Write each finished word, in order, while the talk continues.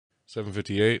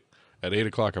7:58. At 8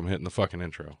 o'clock, I'm hitting the fucking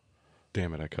intro.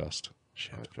 Damn it, I cussed.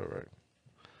 Shit. That's all right.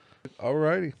 All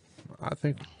righty. I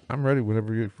think I'm ready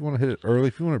whenever if you want to hit it early,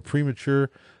 if you want to premature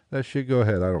that shit, go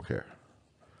ahead. I don't care.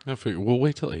 I figure we'll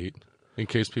wait till 8 in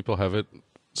case people have it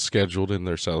scheduled in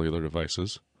their cellular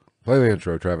devices. Play the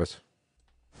intro, Travis.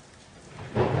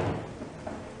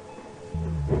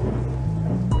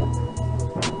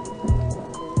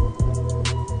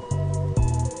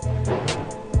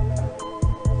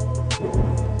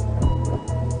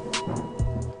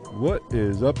 What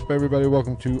is up, everybody?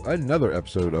 Welcome to another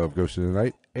episode of Ghost in the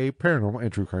Night, a paranormal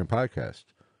and true crime podcast.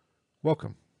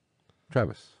 Welcome,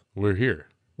 Travis. We're here.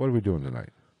 What are we doing tonight?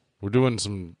 We're doing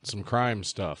some crime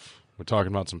stuff. We're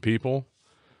talking about some people.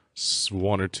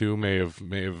 One or two may have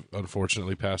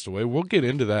unfortunately passed away. We'll get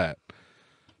into that.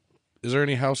 Is there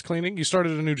any house cleaning? You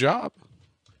started a new job.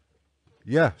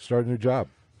 Yeah, start a new job.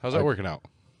 How's that working out?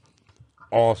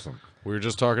 Awesome. We were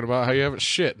just talking about how you haven't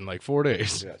shit in like 4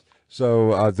 days. Yes.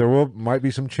 So might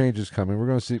be some changes coming. We're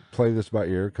going to play this by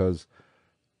ear because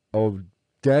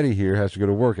Daddy here has to go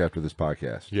to work after this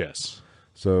podcast. Yes.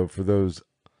 So for those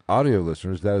audio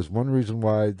listeners, that is one reason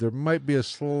why there might be a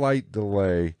slight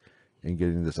delay in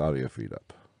getting this audio feed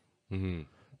up. Mm-hmm.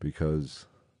 Because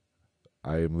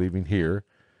I am leaving here,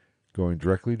 going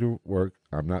directly to work.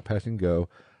 I'm not passing go,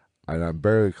 and I'm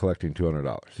barely collecting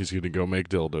 $200. He's going to go make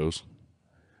dildos.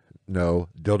 No,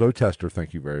 dildo tester,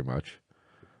 thank you very much.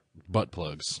 Butt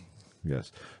plugs.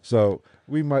 Yes. So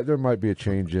there might be a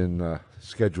change in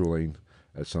scheduling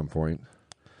at some point.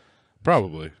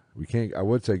 Probably. We can't. I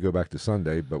would say go back to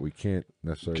Sunday, but we can't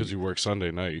necessarily because you work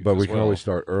Sunday night. But we can always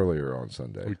start earlier on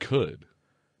Sunday. We could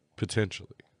potentially.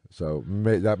 So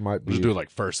that might be. Just do it like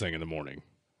first thing in the morning,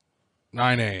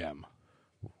 9 a.m.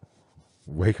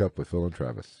 Wake up with Phil and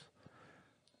Travis.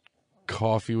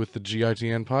 Coffee with the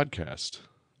GITN podcast.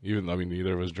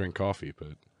 Neither of us drink coffee,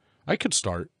 but I could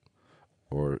start.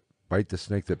 Or bite the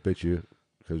snake that bit you,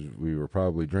 because we were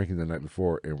probably drinking the night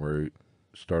before, and we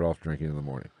start off drinking in the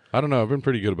morning. I don't know. I've been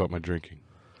pretty good about my drinking.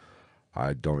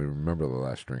 I don't even remember the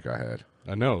last drink I had.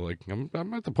 I know. Like I'm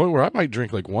at the point where I might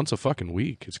drink like once a fucking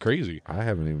week. It's crazy. I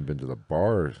haven't even been to the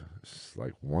bar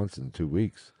like once in 2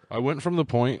 weeks. I went from the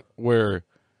point where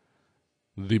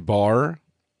the bar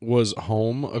was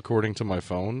home according to my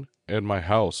phone, and my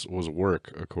house was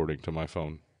work according to my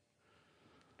phone.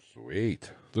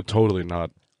 Sweet. Totally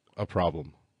not a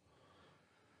problem.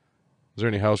 Is there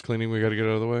any house cleaning we got to get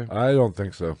out of the way? I don't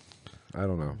think so. I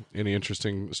don't know. Any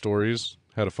interesting stories?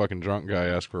 Had a fucking drunk guy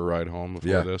ask for a ride home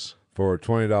before this. For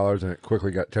 $20, and it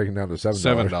quickly got taken down to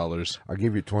 $7. $7. I'll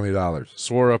give you $20.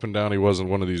 Swore up and down he wasn't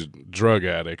one of these drug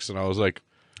addicts, and I was like,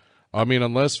 I mean,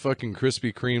 unless fucking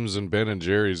Krispy Kremes and Ben and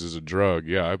Jerry's is a drug,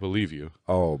 yeah, I believe you.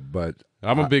 Oh, but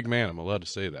I'm a big man. I'm allowed to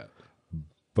say that.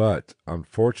 But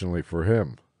unfortunately for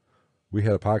him, we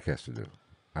had a podcast to do.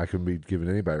 I couldn't be giving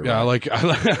anybody. Yeah,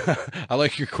 I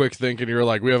like your quick thinking. You're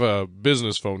like, we have a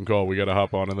business phone call we got to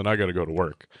hop on, and then I got to go to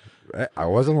work. I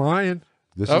wasn't lying.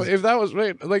 If that was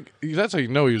like, that's how you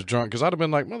know he was drunk. Because I'd have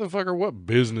been like, motherfucker, what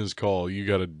business call? You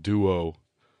got a duo?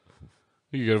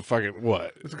 You got a fucking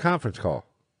what? It's a conference call.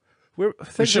 We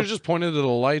should have just pointed to the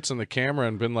lights and the camera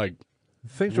and been like,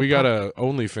 we got a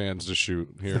OnlyFans to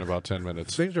shoot here in about 10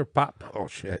 minutes. Things are pop. Oh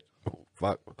shit! Oh,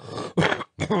 fuck.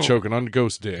 Choking on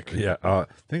ghost dick. Yeah,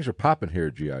 things are popping here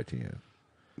at GITN.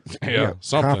 Yeah,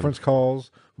 something. Conference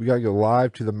calls. We got to go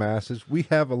live to the masses. We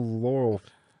have a Laurel.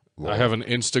 I have an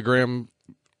Instagram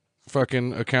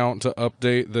fucking account to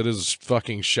update that is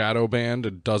fucking shadow banned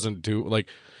and doesn't do like.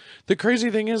 The crazy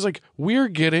thing is, like, we're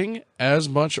getting as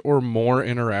much or more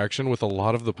interaction with a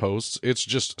lot of the posts. It's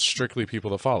just strictly people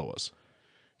that follow us.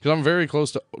 Because I'm very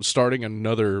close to starting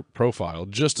another profile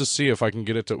just to see if I can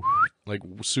get it to, like,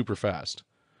 super fast.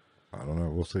 I don't know.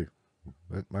 We'll see.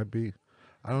 It might be.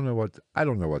 I don't know what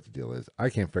the deal is. I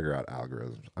can't figure out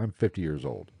algorithms. I'm 50 years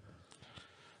old.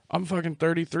 I'm fucking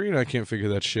 33 and I can't figure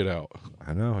that shit out.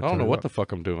 I know. I don't know what the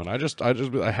fuck I'm doing. I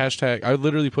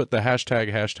literally put the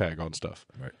hashtag on stuff.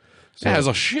 Right. So, it has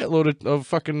a shitload of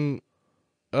fucking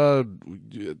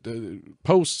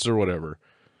posts or whatever.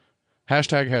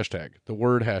 Hashtag. The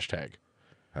word hashtag.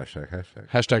 Hashtag.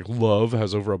 Hashtag love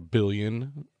has over 1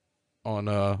 billion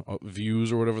on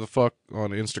views or whatever the fuck on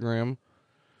Instagram.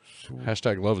 Sweet.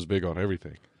 Hashtag love is big on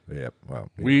everything. Yep. Well,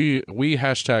 yeah. We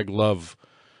hashtag love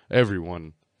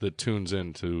everyone that tunes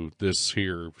into this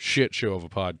here shit show of a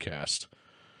podcast.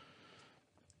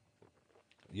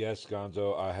 Yes,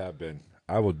 Gonzo, I have been.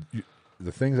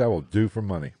 The things I will do for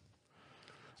money.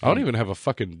 I don't even have a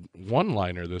fucking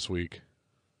one-liner this week.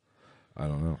 I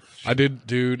don't know. I did,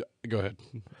 dude. Go ahead.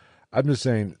 I'm just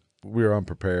saying we're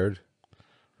unprepared.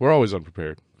 We're always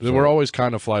unprepared. We're always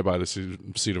kind of fly by the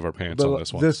seat of our pants on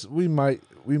this one.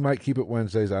 We might keep it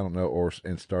Wednesdays. I don't know,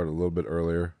 and start a little bit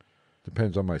earlier.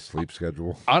 Depends on my sleep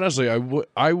schedule. Honestly,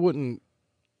 I wouldn't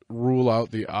rule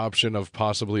out the option of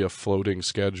possibly a floating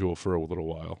schedule for a little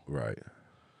while. Right.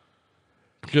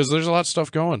 Because there's a lot of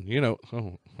stuff going, you know.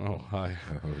 Oh, hi.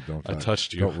 I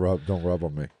touched you. Don't rub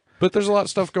on me. But there's a lot of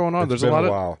stuff going on. There's a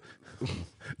while.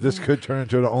 This could turn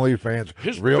into an OnlyFans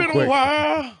real quick. It's been a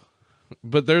while.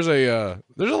 But there's a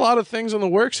lot of things in the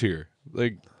works here.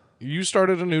 Like, you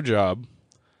started a new job.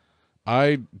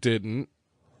 I didn't.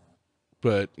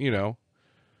 But, you know,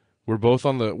 we're both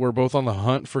on the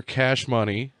hunt for cash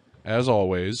money, as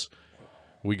always.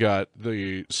 We got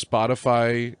the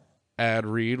Spotify ad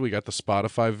read. We got the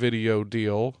Spotify video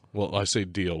deal. Well, I say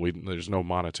deal. There's no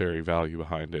monetary value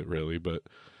behind it, really. But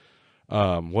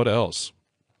what else?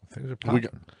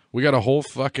 We got a whole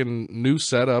fucking new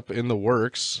setup in the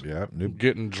works. Yeah,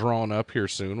 getting drawn up here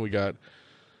soon. We got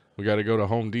to go to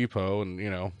Home Depot and, you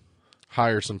know,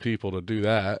 hire some people to do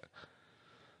that.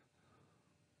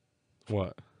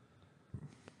 What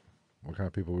kind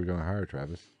of people are we going to hire,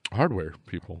 Travis? Hardware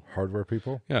people. Hardware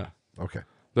people? Yeah. Okay.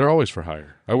 They're always for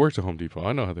hire. I worked at Home Depot.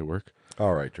 I know how they work.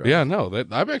 All right, Travis. Yeah, no,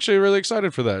 I'm actually really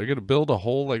excited for that. You're going to build a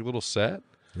whole like little set.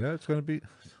 Yeah, it's going to be.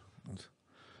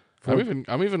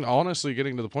 I'm even honestly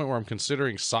getting to the point where I'm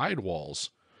considering sidewalls,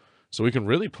 so we can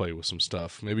really play with some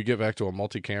stuff. Maybe get back to a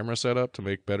multi-camera setup to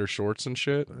make better shorts and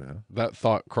shit. Yeah. That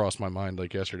thought crossed my mind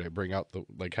like yesterday. Bring out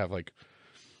have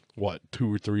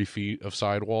 2 or 3 feet of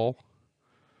sidewall.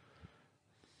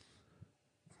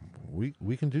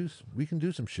 We can do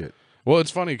some shit. Well,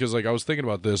 it's funny because like I was thinking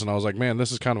about this and I was like, man,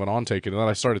 this is kind of an on take, and then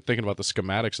I started thinking about the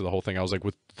schematics of the whole thing. I was like,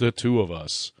 with the two of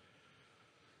us,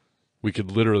 we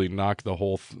could literally knock the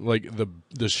whole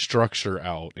the structure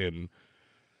out in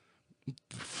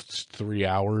 3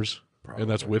 hours. Probably. And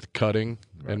that's with cutting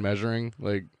and measuring.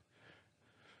 Like,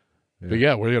 yeah. But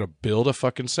yeah, we're gonna build a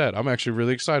fucking set. I'm actually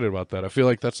really excited about that. I feel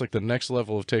like that's like the next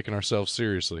level of taking ourselves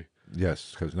seriously.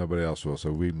 Yes, because nobody else will,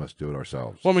 so we must do it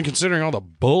ourselves. Well, I mean, considering all the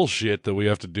bullshit that we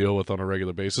have to deal with on a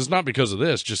regular basis, not because of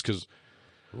this, just because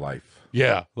life.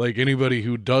 Yeah, like anybody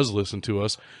who does listen to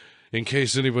us, in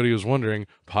case anybody was wondering,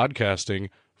 podcasting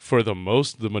for the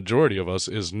majority of us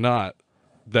is not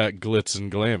that glitz and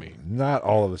glammy. Not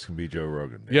all of us can be Joe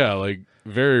Rogan. Yeah, like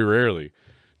very rarely.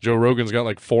 Joe Rogan's got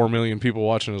like 4 million people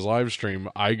watching his live stream.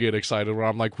 I get excited when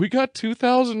I'm like, we got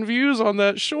 2,000 views on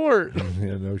that short.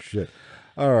 Yeah, no shit.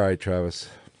 All right, Travis.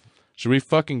 Should we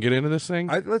fucking get into this thing?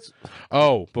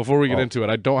 Before we get into it,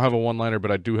 I don't have a one-liner,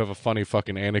 but I do have a funny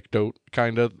fucking anecdote,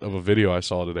 kind of a video I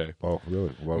saw today. Oh, really?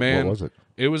 What was it?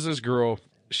 It was this girl.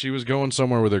 She was going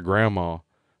somewhere with her grandma.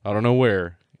 I don't know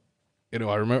where. You know,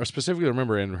 I specifically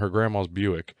remember in her grandma's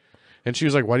Buick. And she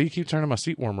was like, why do you keep turning my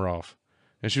seat warmer off?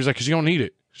 And she was like, because you don't need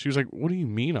it. She was like, what do you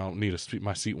mean I don't need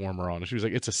my seat warmer on? And she was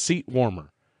like, it's a seat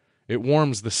warmer. It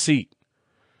warms the seat.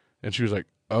 And she was like,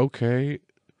 okay.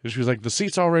 And she was like, the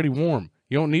seat's already warm.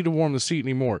 You don't need to warm the seat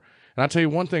anymore. And I'll tell you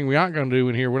one thing we aren't going to do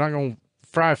in here. We're not going to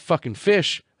fry fucking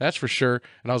fish. That's for sure.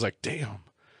 And I was like, damn,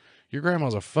 your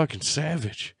grandma's a fucking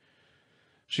savage.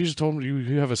 She just told me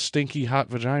you have a stinky hot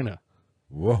vagina.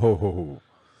 Whoa.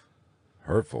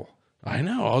 Hurtful. I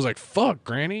know. I was like, fuck,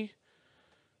 Granny.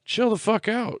 Chill the fuck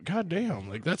out. God damn.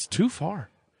 Like, that's too far.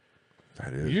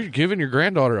 That is. You're giving your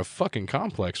granddaughter a fucking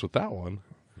complex with that one.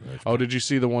 Oh, did you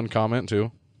see the one comment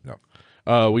too?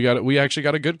 No. We actually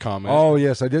got a good comment. Oh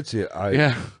yes, I did see it.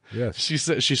 Yeah. Yes. She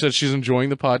said she's enjoying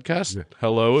the podcast. Yeah.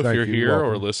 Hello, if you're here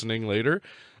or listening later.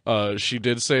 She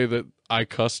did say that I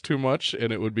cuss too much,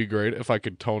 and it would be great if I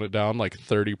could tone it down like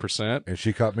 30%. And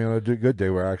she caught me on a good day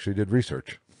where I actually did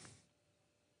research.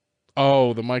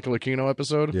 Oh, the Michael Aquino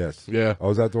episode? Yes. Yeah. Oh,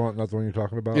 is that the one? Not the one you're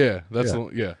talking about? Yeah, that's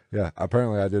yeah. Yeah.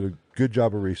 Apparently, I did a good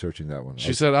job of researching that one.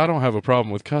 She said I don't have a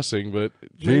problem with cussing, but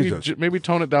maybe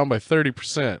tone it down by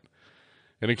 30%.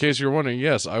 And in case you're wondering,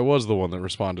 yes, I was the one that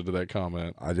responded to that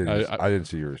comment. I didn't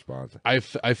see your response. I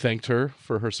thanked her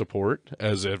for her support,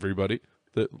 as everybody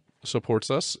that supports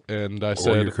us, and I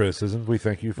said your criticism. We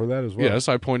thank you for that as well. Yes,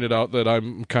 I pointed out that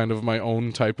I'm kind of my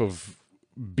own type of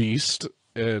beast,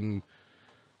 and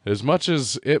as much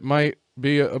as it might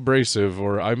be abrasive,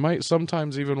 or I might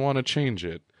sometimes even want to change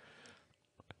it,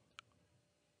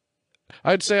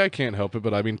 I'd say I can't help it,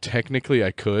 but I mean, technically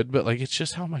I could, but like, it's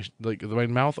just how my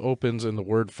mouth opens and the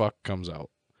word fuck comes out.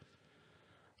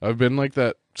 I've been like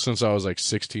that since I was like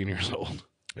 16 years old.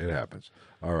 It happens.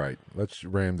 All right, let's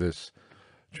ram this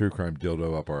true crime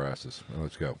dildo up our asses.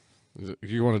 Let's go.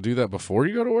 You want to do that before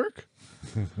you go to work?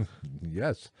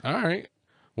 Yes. All right.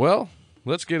 Well,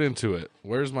 let's get into it.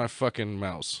 Where's my fucking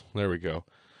mouse? There we go.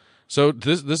 So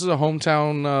this is a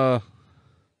hometown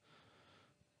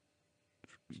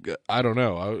I don't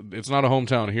know. It's not a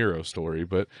hometown hero story,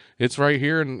 but it's right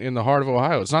here in the heart of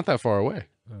Ohio. It's not that far away.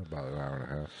 About an hour and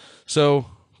a half. So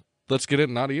let's get it.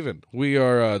 Not even. We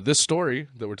are. This story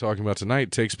that we're talking about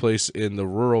tonight takes place in the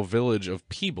rural village of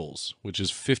Peebles, which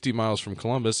is 50 miles from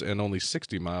Columbus and only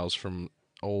 60 miles from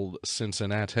old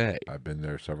Cincinnati. I've been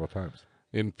there several times.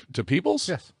 To Peebles?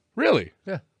 Yes. Really?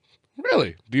 Yeah.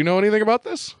 Really? Do you know anything about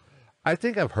this? I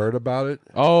think I've heard about it.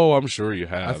 Oh, I'm sure you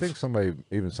have. I think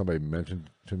somebody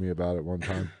mentioned to me about it one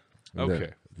time.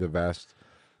 Okay. The vast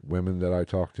women that I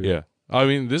talked to. Yeah. I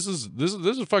mean, this is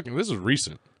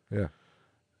recent. Yeah.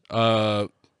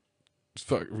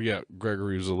 Yeah,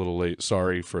 Gregory was a little late.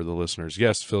 Sorry for the listeners.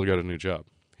 Yes, Phil got a new job.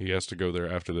 He has to go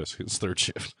there after this. His third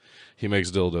shift. He makes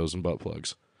dildos and butt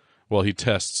plugs. Well, he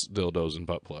tests dildos and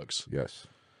butt plugs. Yes.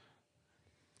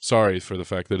 Sorry for the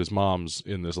fact that his mom's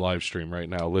in this live stream right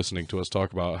now listening to us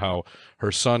talk about how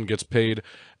her son gets paid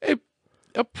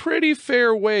a pretty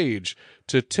fair wage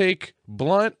to take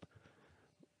blunt,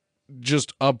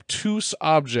 just obtuse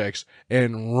objects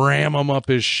and ram them up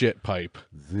his shit pipe.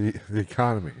 The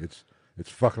economy, it's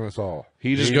fucking us all.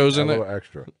 He just goes in there.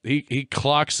 Extra. He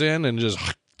clocks in and just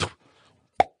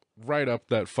right up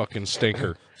that fucking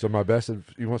stinker. So my best,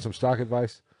 you want some stock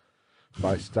advice?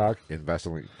 Buy stock in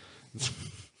Vaseline.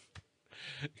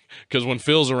 Because when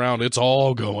Phil's around, it's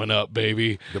all going up,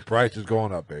 baby. The price is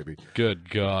going up, baby. Good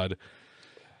God.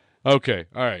 Okay,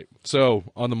 all right. So,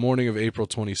 on the morning of April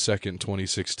 22nd,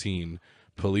 2016,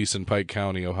 police in Pike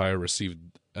County, Ohio, received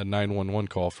a 911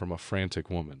 call from a frantic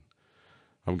woman.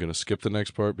 I'm going to skip the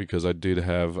next part because we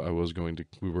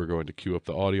were going to queue up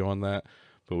the audio on that,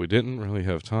 but we didn't really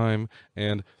have time,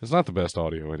 and it's not the best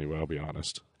audio anyway, I'll be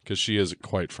honest, because she is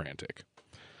quite frantic.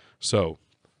 So,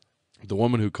 the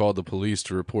woman who called the police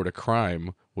to report a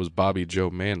crime was Bobby Joe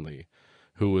Manley,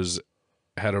 who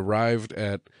had arrived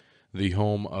at the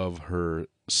home of her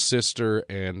sister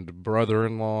and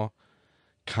brother-in-law,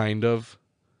 kind of.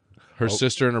 Her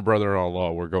sister and her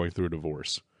brother-in-law were going through a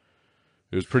divorce.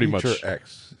 It was pretty much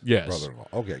ex yes. brother-in-law.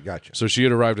 Okay, gotcha. So she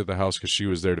had arrived at the house because she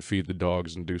was there to feed the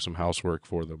dogs and do some housework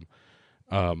for them.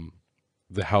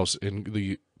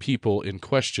 The people in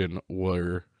question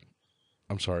were,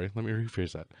 I'm sorry, let me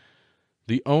rephrase that.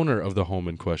 The owner of the home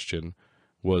in question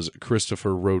was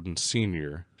Christopher Roden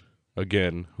Sr.,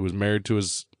 again, who was married to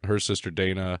her sister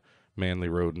Dana Manley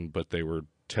Roden, but they were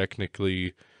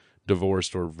technically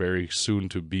divorced or very soon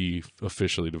to be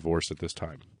officially divorced at this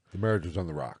time. The marriage was on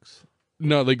the rocks.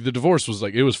 No, like the divorce was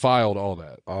it was filed, all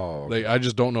that. Oh, okay. I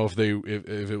just don't know if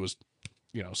it was,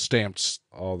 stamped,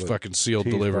 all the fucking sealed,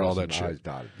 delivered, all that shit. Eyes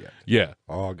dotted yet. Yeah.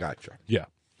 Oh, gotcha. Yeah.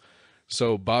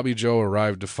 So Bobby Joe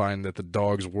arrived to find that the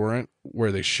dogs weren't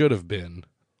where they should have been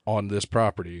on this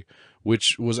property,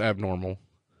 which was abnormal.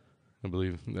 I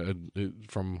believe,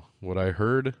 from what I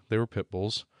heard, they were pit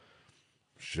bulls.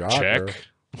 Shocker. Check.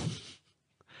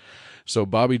 So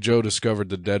Bobby Joe discovered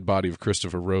the dead body of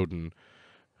Christopher Roden,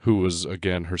 who was,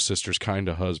 again, her sister's kind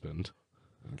of husband.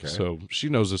 Okay. So she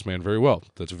knows this man very well.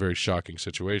 That's a very shocking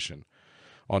situation.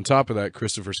 On top of that,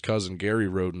 Christopher's cousin, Gary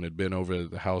Roden, had been over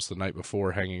at the house the night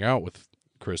before hanging out with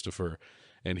Christopher,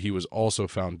 and he was also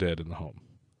found dead in the home.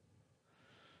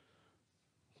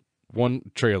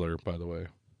 One trailer, by the way.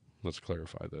 Let's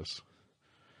clarify this.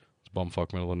 It's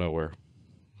bumfuck middle of nowhere.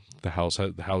 The house,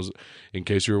 in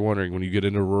case you were wondering, when you get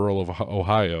into rural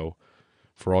Ohio,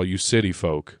 for all you city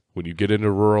folk, when you get into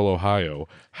rural Ohio,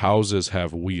 houses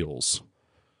have wheels.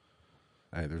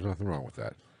 Hey, there's nothing wrong with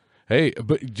that. Hey,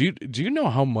 but do you know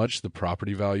how much the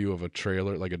property value of a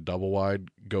trailer, like a double wide,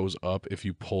 goes up if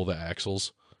you pull the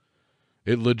axles?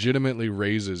 It legitimately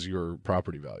raises your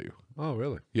property value. Oh,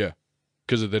 really? Yeah,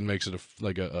 because it then makes it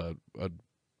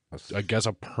I guess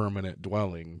a permanent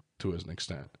dwelling to an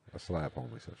extent. A slab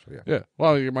home, essentially. Yeah. Yeah.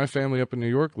 Well, my family up in New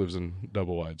York lives in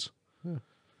double wides. Yeah.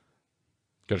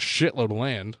 Got a shitload of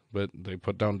land, but they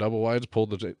put down double wides,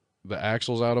 pulled the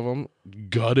axles out of them,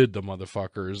 gutted the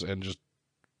motherfuckers, and just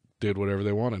did whatever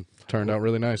they wanted. Turned out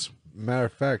really nice. Matter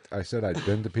of fact, I said I'd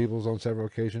been to Peebles on several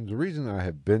occasions. The reason I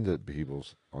have been to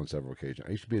Peebles on several occasions,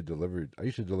 I used to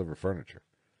deliver furniture.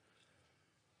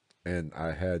 And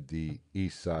I had the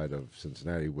east side of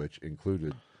Cincinnati, which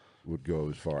would go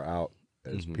as far out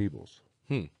as Peebles.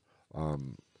 Generally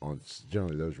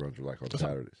those runs were like on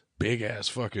Saturdays. Big ass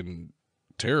fucking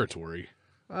territory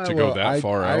to go that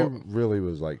far out. I really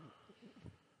was like,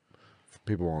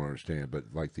 people won't understand, but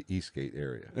like the Eastgate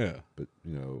area. Yeah. But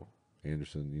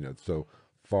Anderson, so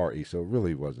far east, so it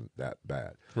really wasn't that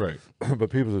bad. Right. But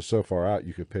Peebles is so far out,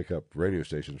 you could pick up radio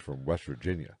stations from West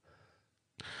Virginia.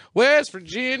 West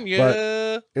Virginia.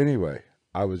 But anyway,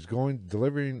 I was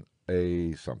delivering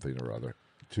a something or other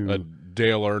a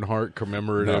Dale Earnhardt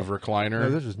commemorative recliner. No,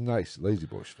 this is nice lazy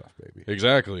boy stuff, baby.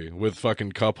 Exactly, with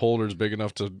fucking cup holders big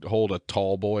enough to hold a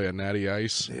tall boy a Natty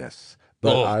Ice. Yes.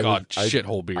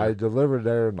 Shithole beer. I delivered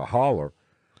there in the holler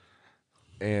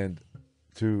and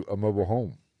to a mobile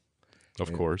home.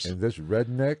 Of course. And this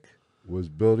redneck was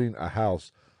building a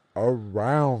house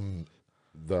around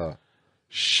the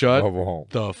Shut mobile home.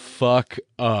 the fuck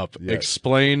up. Yes.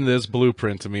 Explain this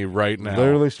blueprint to me right now.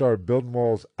 Literally started building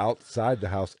walls outside the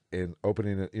house and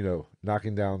opening it,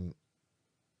 knocking down.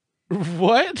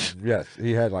 What? Yes,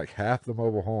 he had like half the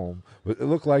mobile home. It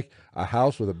looked like a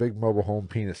house with a big mobile home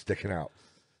penis sticking out.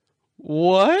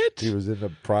 What? He was in the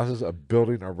process of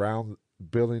building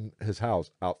his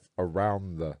house out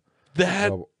around the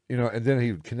mobile, and then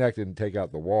he would connect it and take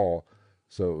out the wall.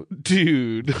 So,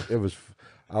 dude, I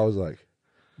was like,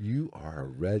 you are a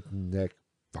redneck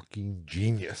fucking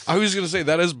genius. I was going to say,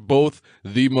 that is both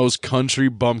the most country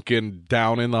bumpkin,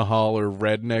 down in the holler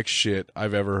redneck shit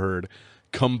I've ever heard,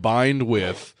 combined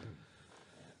with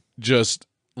just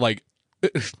like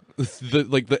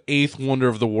the eighth wonder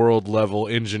of the world level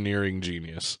engineering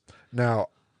genius. Now,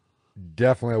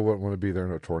 definitely I wouldn't want to be there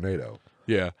in a tornado.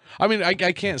 Yeah. I mean, I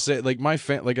can't say, like,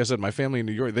 like I said, my family in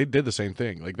New York, they did the same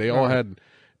thing. Like, they all had,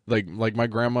 like my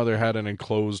grandmother had an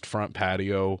enclosed front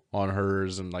patio on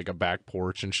hers and, like, a back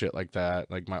porch and shit like that.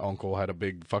 Like, my uncle had a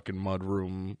big fucking mud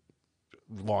room,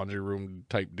 laundry room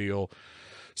type deal.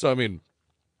 So, I mean,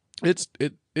 attached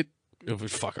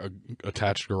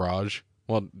garage.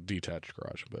 Well, detached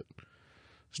garage, but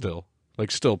still,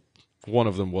 one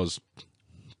of them was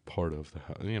part of the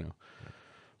house,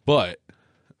 But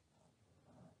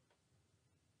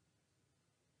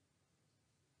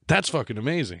that's fucking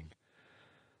amazing.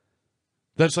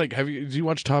 That's like, do you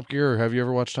watch Top Gear, or have you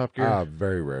ever watched Top Gear?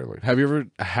 Very rarely. Have you ever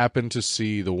happened to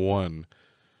see the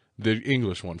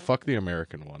English one? Fuck the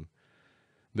American one.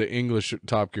 The English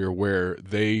Top Gear, where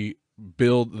they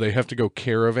have to go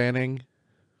caravanning,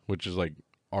 which is like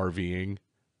RVing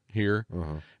here,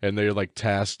 and they're like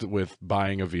tasked with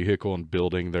buying a vehicle and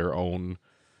building their own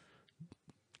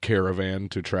caravan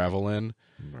to travel in.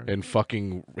 Right. And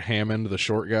fucking Hammond, the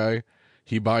short guy,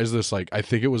 he buys this, like, I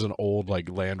think it was an old like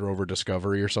Land Rover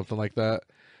Discovery or something like that,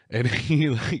 and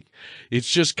he it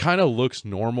just kind of looks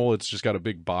normal. It's just got a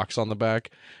big box on the back,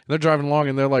 and they're driving along,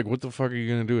 and they're like, "What the fuck are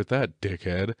you gonna do with that,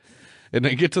 dickhead?" And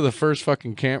they get to the first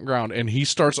fucking campground, and he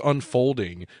starts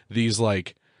unfolding these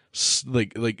like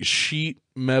sheet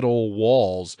metal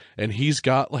walls, and he's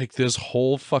got like this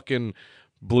whole fucking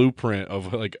blueprint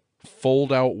of like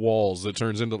fold out walls that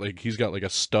turns into, like, he's got like a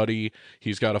study,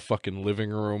 he's got a fucking living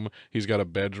room, he's got a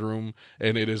bedroom,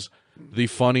 and it is the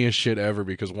funniest shit ever,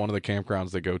 because one of the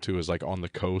campgrounds they go to is like on the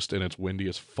coast, and it's windy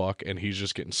as fuck, and he's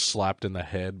just getting slapped in the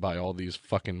head by all these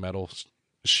fucking metal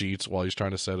sheets while he's trying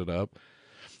to set it up.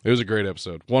 It was a great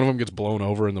episode. One of them gets blown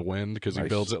over in the wind because he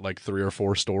builds it like 3 or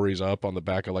 4 stories up on the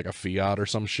back of like a Fiat or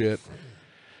some shit.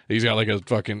 He's got like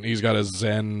he's got a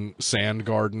Zen sand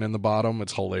garden in the bottom.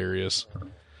 It's hilarious.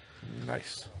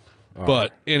 Nice.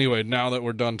 But anyway, now that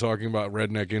we're done talking about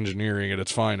redneck engineering at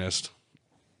its finest,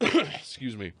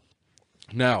 excuse me.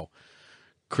 Now,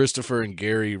 Christopher and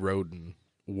Gary Roden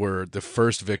were the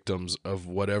first victims of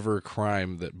whatever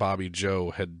crime that Bobby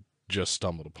Joe had just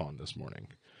stumbled upon this morning.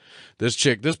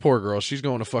 This poor girl, she's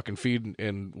going to fucking feed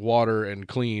and water and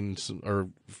clean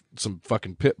some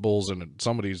fucking pit bulls in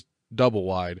somebody's double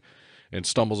wide, and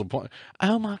stumbles upon,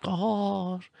 oh my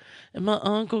gosh, and my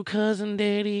uncle cousin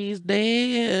daddy's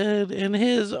dead, and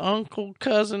his uncle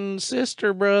cousin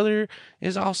sister brother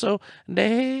is also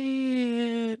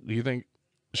dead. Do you think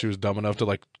she was dumb enough to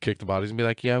like kick the bodies and be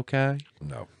like, yeah, okay?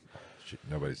 No,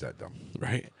 nobody's that dumb,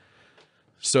 right?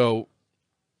 So,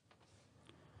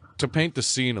 to paint the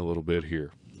scene a little bit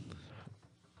here,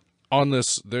 on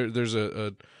this, there's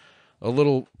a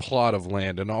little plot of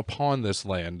land, and upon this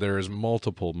land there is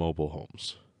multiple mobile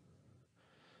homes.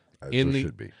 As there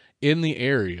should be. In the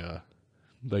area,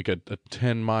 like a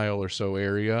 10-mile or so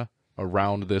area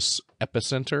around this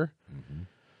epicenter,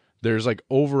 there's like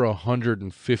over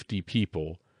 150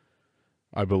 people,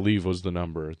 I believe was the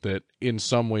number, that in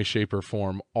some way, shape, or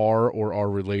form are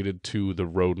related to the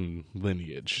Roden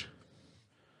lineage.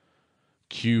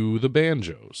 Cue the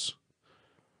banjos.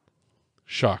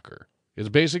 Shocker. It's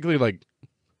basically like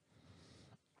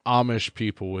Amish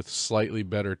people with slightly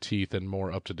better teeth and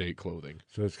more up-to-date clothing.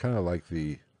 So it's kind of like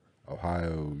the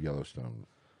Ohio Yellowstone.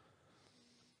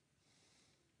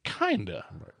 Kinda.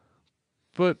 Right.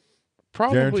 But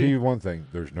probably... Guarantee you one thing,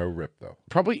 there's no rip, though.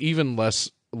 Probably even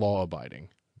less law-abiding.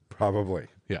 Probably.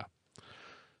 Yeah.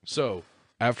 So,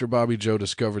 After Bobby Joe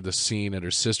discovered the scene at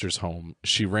her sister's home,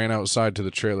 she ran outside to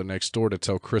the trailer next door to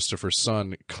tell Christopher's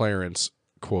son, Clarence,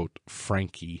 quote,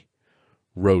 Frankie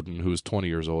Roden, who was 20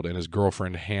 years old, and his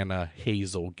girlfriend, Hannah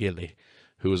Hazel Gilly,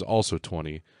 who was also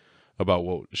 20, about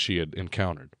what she had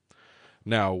encountered.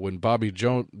 Now, when Bobby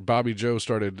Joe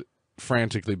started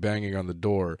frantically banging on the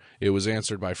door, it was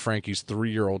answered by Frankie's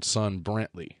 3-year-old son,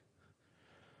 Brantley.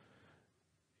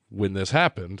 When this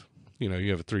happened, you know,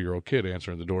 you have a 3-year-old kid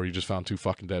answering the door. You just found 2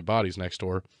 fucking dead bodies next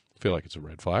door. I feel like it's a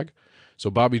red flag. So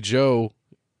Bobby Joe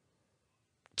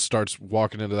starts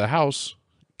walking into the house,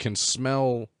 can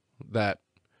smell that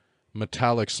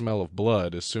metallic smell of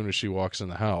blood as soon as she walks in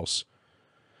the house.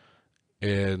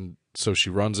 And so she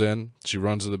runs in, she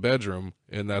runs to the bedroom,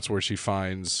 and that's where she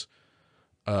finds,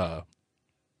 what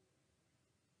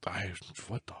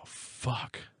the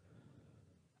fuck?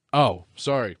 Oh,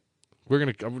 sorry.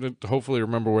 I'm gonna hopefully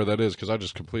remember where that is because I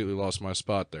just completely lost my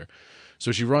spot there.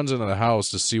 So she runs into the house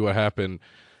to see what happened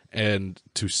and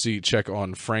to check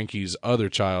on Frankie's other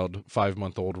child,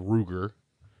 5-month-old Ruger.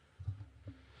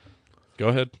 Go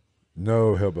ahead.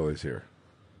 No hillbillies here.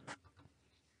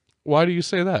 Why do you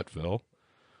say that, Phil?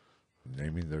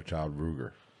 Naming their child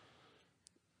Ruger.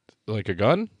 Like a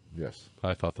gun? Yes.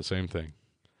 I thought the same thing.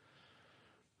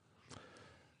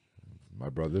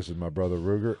 This is my brother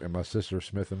Ruger and my sister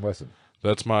Smith and Wesson.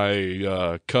 That's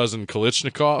my cousin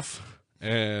Kalichnikov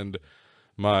and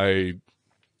my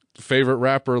favorite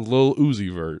rapper Lil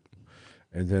Uzi Vert.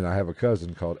 And then I have a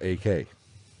cousin called AK.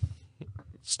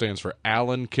 Stands for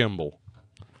Alan Kimball.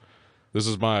 This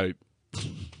is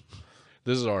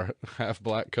our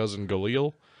half-black cousin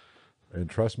Galil. And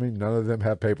trust me, none of them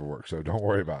have paperwork, so don't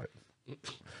worry about it.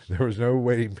 There was no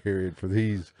waiting period for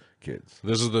these kids.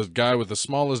 This is the guy with the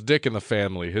smallest dick in the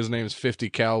family. His name's 50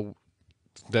 Cal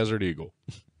Desert Eagle.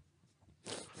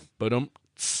 But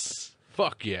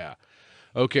fuck yeah.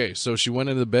 Okay, so she went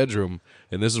into the bedroom,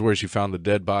 and this is where she found the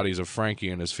dead bodies of Frankie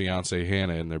and his fiancée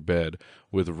Hannah in their bed,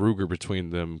 with Ruger between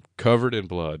them, covered in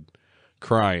blood,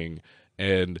 crying,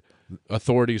 and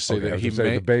authorities say that he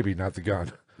the baby, not the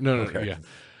gun. No, Okay.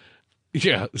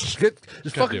 Yeah. It's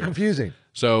fucking confusing.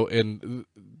 So, and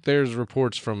there's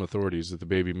reports from authorities that the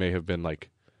baby may have been, like,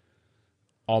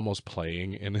 almost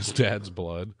playing in his dad's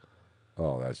blood.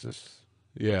 Oh, that's just...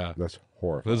 Yeah. That's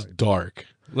horrifying. That's dark.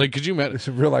 Like, could you imagine? It's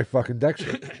a real life fucking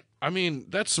Dexter. I mean,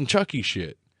 that's some Chucky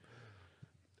shit.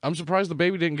 I'm surprised the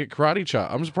baby didn't get karate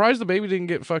chopped. I'm surprised the baby didn't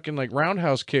get fucking, like,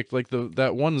 roundhouse kicked like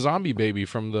that one zombie baby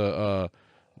from what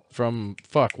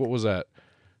was that?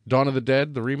 Dawn of the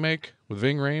Dead, the remake with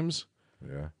Ving Rhames?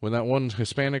 Yeah. When that one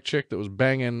Hispanic chick that was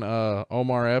banging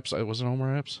Omar Epps, was it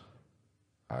Omar Epps?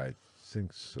 I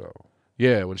think so.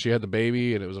 Yeah, when she had the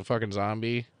baby and it was a fucking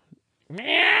zombie.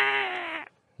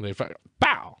 They fucking,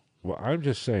 pow! Well, I'm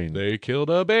just saying. They killed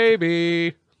a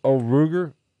baby. Oh,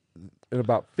 Ruger, in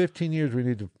about 15 years, we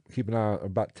need to keep an eye on,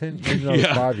 about 10, maybe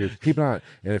another 5 years, keep an eye on.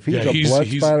 And if he's a blood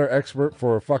spatter expert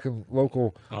for a fucking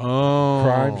local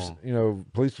crimes,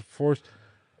 police force,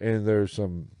 and there's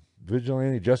some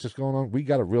vigilante justice going on, we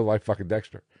got a real life fucking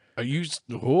Dexter. Because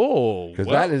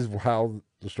that is how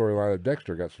the storyline of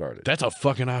Dexter got started. That's a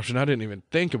fucking option I didn't even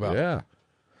think about. Yeah.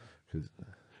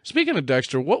 Speaking of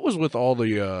Dexter, what was with all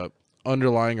the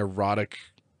underlying erotic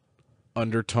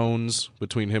undertones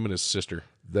between him and his sister?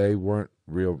 They weren't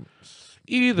real.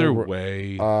 Either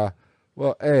way.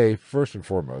 Well, first and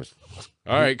foremost.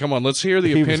 All right, come on. Let's hear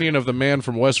the opinion of the man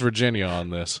from West Virginia on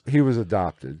this. He was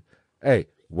adopted. Hey,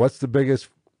 what's the biggest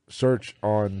search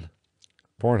on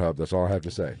Pornhub? That's all I have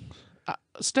to say.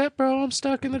 Step bro, I'm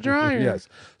stuck in the dryer. Yes.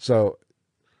 So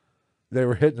they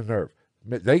were hitting the nerve.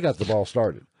 They got the ball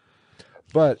started.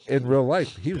 But in real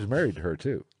life, he was married to her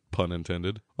too. Pun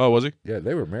intended. Oh, was he? Yeah,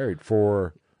 they were married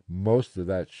for most of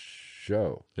that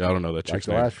show. Yeah, I don't know that chick's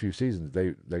name. Like the last few seasons,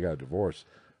 they got a divorce,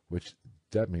 which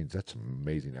that means that's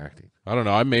amazing acting. I don't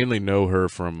know. I mainly know her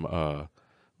from,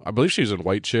 I believe she was in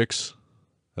White Chicks.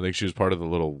 I think she was part of the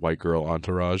little white girl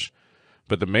entourage.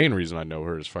 But the main reason I know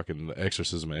her is fucking The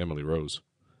Exorcism of Emily Rose.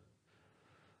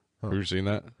 Huh. Have you ever seen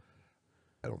that?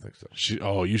 I don't think so.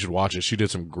 You should watch it. She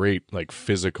did some great like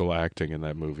physical acting in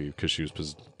that movie because she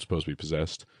was supposed to be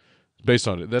possessed. Based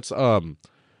on it, that's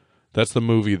the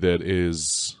movie that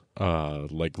is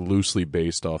like loosely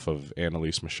based off of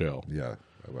Annalise Michel. Yeah,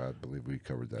 I believe we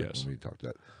covered that when we talked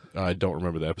that. I don't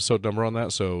remember the episode number on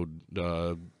that, so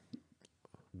do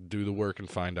the work and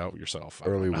find out yourself.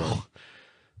 Early one,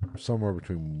 somewhere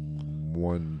between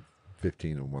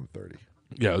 1:15 and 1:30.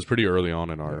 Yeah, it was pretty early on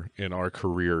in our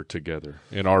career together,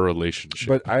 in our relationship.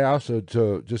 But I also,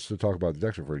 just to talk about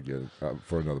Dexter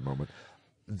for another moment,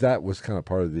 that was kind of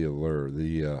part of the allure.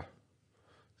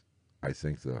 I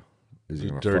think the Is he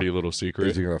gonna Dirty fuck, little secret.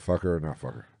 Is he going to fuck her or not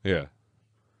fuck her? Yeah.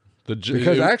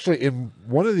 Because actually, in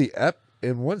one of the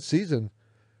in one season,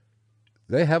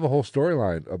 they have a whole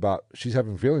storyline about she's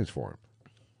having feelings for him.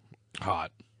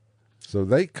 Hot. So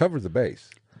they covered the base.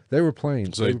 They were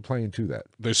playing. So they were playing to that.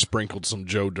 They sprinkled some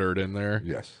Joe Dirt in there.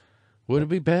 Yes. Would it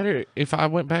be better if you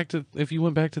went back to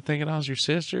thinking I was your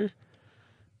sister?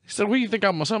 He said, "What do you think?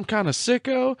 I'm some kind of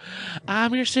sicko?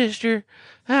 I'm your sister.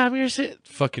 I'm your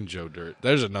fucking Joe Dirt."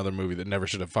 There's another movie that never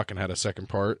should have fucking had a second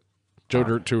part. Joe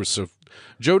Dirt 2 was so...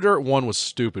 Joe Dirt 1 was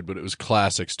stupid, but it was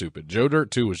classic stupid. Joe Dirt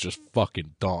 2 was just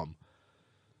fucking dumb.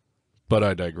 But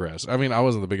I digress. I mean, I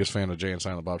wasn't the biggest fan of Jay and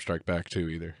Silent Bob Strike Back 2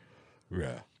 either.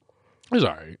 Yeah. It was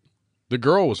alright. The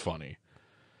girl was funny.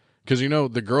 Because,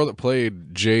 the girl that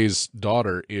played Jay's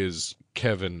daughter is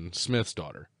Kevin Smith's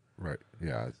daughter. Right.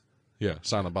 Yeah. Yeah,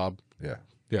 Silent Bob. Yeah.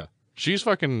 Yeah. She's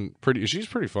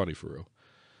pretty funny for real.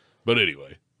 But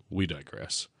anyway, we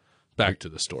digress. Back to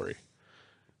the story.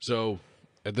 So,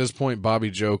 at this point, Bobby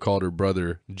Joe called her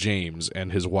brother James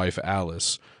and his wife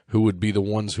Alice, who would be the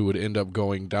ones who would end up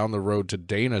going down the road to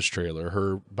Dana's trailer,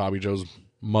 her, Bobby Joe's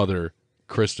mother,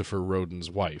 Christopher Roden's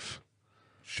wife.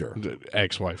 Sure.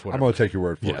 Ex-wife, whatever. I'm going to take your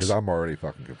word for it because Yes. I'm already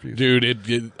fucking confused.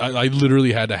 Dude, I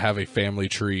literally had to have a family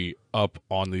tree up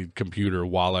on the computer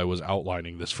while I was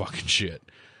outlining this fucking shit.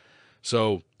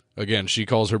 So, again, she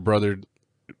calls her brother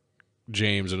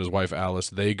James and his wife Alice.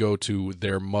 They go to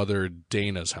their mother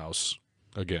Dana's house.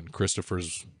 Again,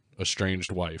 Christopher's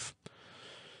estranged wife.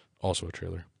 Also a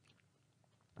trailer.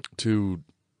 To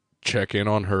check in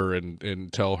on her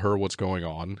and tell her what's going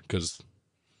on, because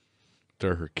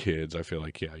they're her kids. I feel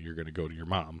like, yeah, you're going to go to your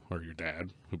mom or your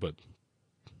dad. But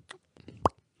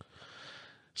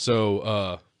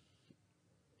so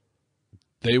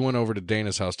they went over to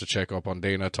Dana's house to check up on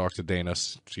Dana, talk to Dana,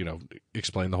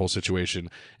 explain the whole situation.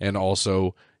 And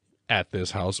also at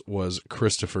this house was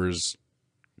Christopher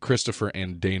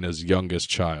and Dana's youngest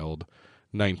child,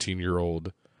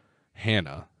 19-year-old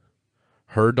Hannah.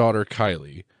 Her daughter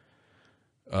Kylie,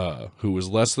 who was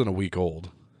less than a week old,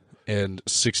 and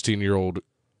 16-year-old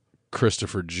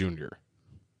Christopher Jr.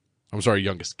 I'm sorry,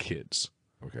 youngest kids.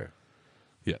 Okay.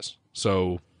 Yes.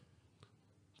 So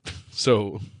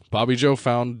Bobby Joe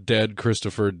found dead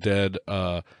Christopher, dead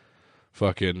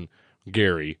fucking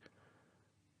Gary,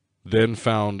 then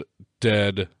found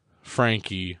dead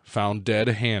Frankie, found dead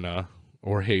Hannah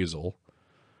or Hazel,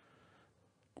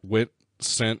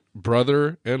 sent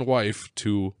brother and wife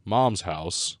to mom's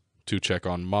house to check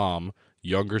on mom,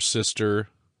 younger sister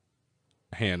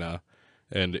Hannah,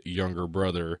 and younger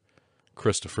brother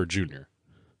Christopher Jr.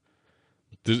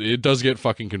 It does get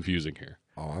fucking confusing here.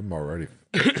 Oh, I'm already.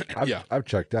 Yeah. I've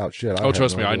checked out. Shit.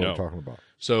 Trust me, I know. What I'm talking about.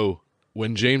 So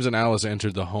when James and Alice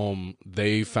entered the home,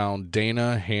 they found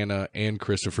Dana, Hannah, and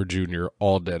Christopher Jr.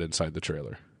 all dead inside the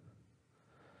trailer.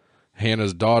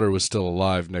 Hannah's daughter was still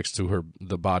alive next to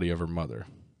the body of her mother.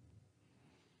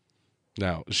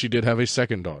 Now, she did have a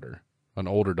second daughter, an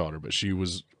older daughter, but she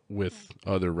was with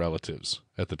other relatives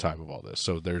at the time of all this.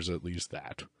 So there's at least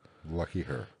that. Lucky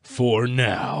her. For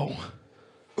now.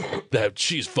 That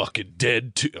she's fucking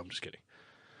dead too. I'm just kidding.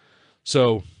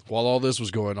 So, while all this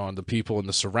was going on, the people in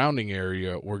the surrounding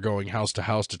area were going house to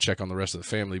house to check on the rest of the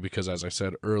family because, as I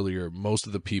said earlier, most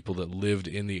of the people that lived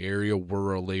in the area were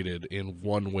related in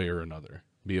one way or another,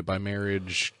 be it by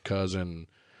marriage, cousin,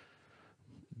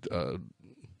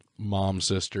 mom,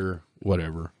 sister,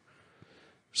 whatever.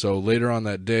 So, later on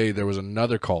that day, there was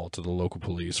another call to the local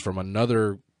police from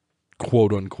another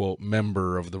quote-unquote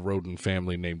member of the Roden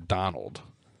family named Donald.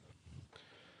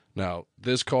 Now,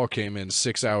 this call came in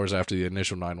 6 hours after the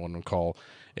initial 911 call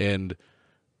and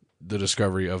the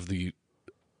discovery of the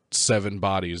 7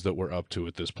 bodies that were up to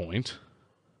at this point.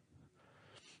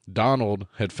 Donald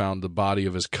had found the body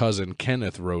of his cousin,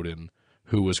 Kenneth Roden,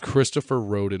 who was Christopher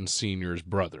Roden Sr.'s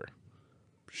brother.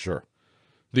 Sure.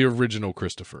 The original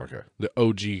Christopher. Okay. The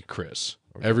OG Chris.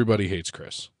 Okay. Everybody hates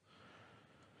Chris.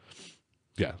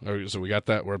 Yeah, so we got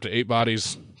that. We're up to 8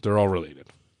 bodies. They're all related.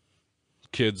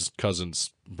 Kids,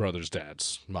 cousins, brothers,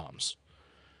 dads, moms.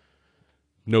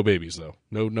 No babies though.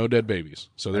 No dead babies.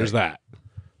 So there's that.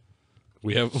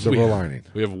 We have silver lining.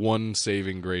 We have one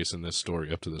saving grace in this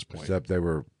story up to this point. Except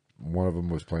one of them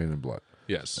was playing in blood.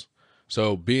 Yes.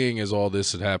 So being as all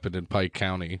this had happened in Pike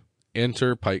County,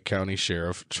 enter Pike County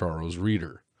Sheriff Charles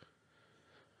Reeder.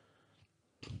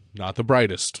 Not the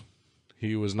brightest.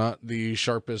 He was not the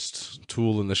sharpest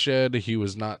tool in the shed. He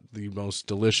was not the most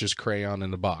delicious crayon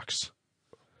in the box.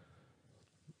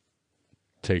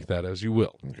 Take that as you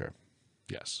will. Okay.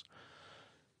 Yes.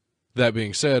 That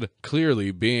being said, clearly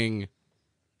being,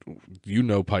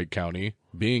 Pike County,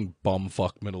 being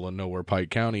bumfuck middle of nowhere Pike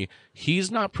County,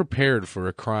 he's not prepared for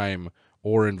a crime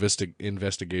or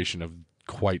investigation of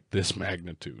quite this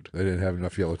magnitude. They didn't have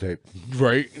enough yellow tape.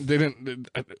 Right? They didn't.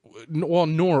 Well,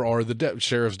 nor are the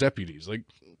sheriff's deputies. Like,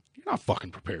 you're not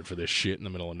fucking prepared for this shit in the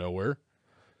middle of nowhere.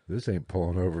 This ain't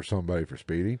pulling over somebody for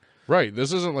speeding. Right.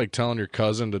 This isn't like telling your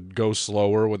cousin to go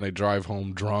slower when they drive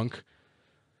home drunk.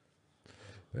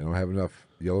 They don't have enough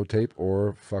yellow tape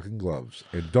or fucking gloves.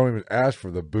 And don't even ask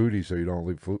for the booty so you don't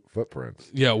leave footprints.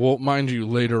 Yeah, well, mind you,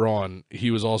 later on,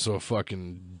 he was also a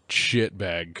fucking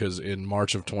shitbag because in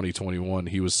March of 2021,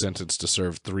 he was sentenced to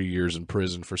serve 3 years in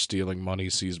prison for stealing money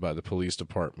seized by the police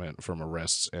department from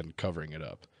arrests and covering it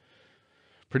up.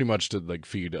 Pretty much to like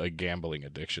feed a gambling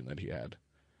addiction that he had.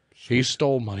 He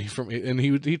stole money from, and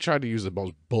he tried to use the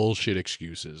most bullshit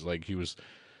excuses. Like he was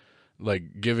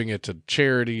like giving it to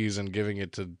charities and giving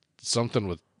it to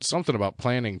something about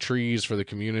planting trees for the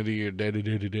community. Or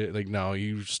like, no,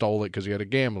 you stole it because you had a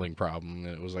gambling problem.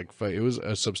 And it was like, it was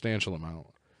a substantial amount.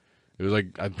 It was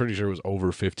like, I'm pretty sure it was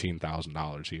over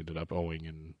 $15,000 he ended up owing,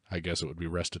 and I guess it would be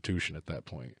restitution at that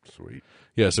point. Sweet.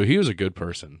 Yeah, so he was a good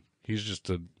person. He's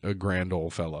just a grand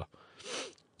old fella.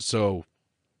 So,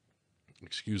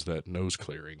 excuse that nose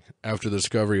clearing. After the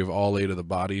discovery of all 8 of the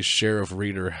bodies, Sheriff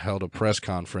Reeder held a press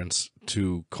conference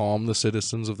to calm the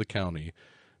citizens of the county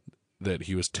that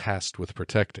he was tasked with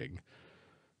protecting.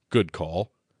 Good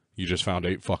call. You just found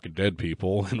 8 fucking dead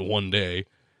people in one day.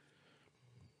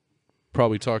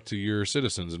 Probably talk to your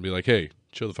citizens and be like, hey,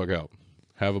 chill the fuck out.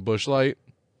 Have a bush light.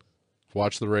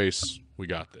 Watch the race. We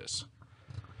got this.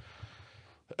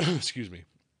 Excuse me.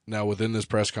 Now, within this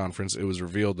press conference, it was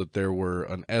revealed that there were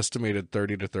an estimated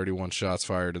 30 to 31 shots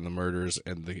fired in the murders,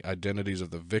 and the identities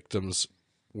of the victims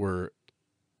were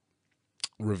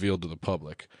revealed to the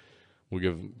public.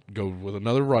 We'll go with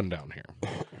another rundown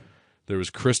here. There was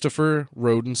Christopher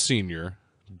Roden Sr.,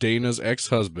 Dana's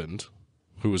ex-husband,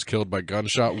 who was killed by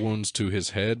gunshot wounds to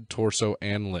his head, torso,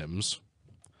 and limbs.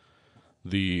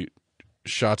 The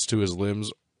shots to his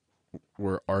limbs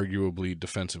were arguably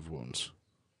defensive wounds.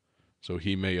 So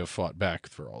he may have fought back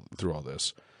through all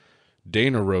this.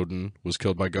 Dana Roden was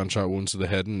killed by gunshot wounds to the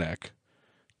head and neck.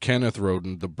 Kenneth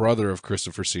Roden, the brother of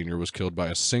Christopher Sr., was killed by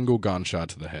a single gunshot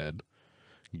to the head.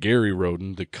 Gary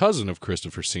Roden, the cousin of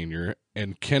Christopher Sr.,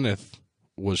 and Kenneth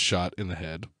was shot in the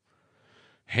head.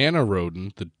 Hannah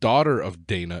Roden, the daughter of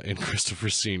Dana and Christopher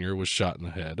Sr., was shot in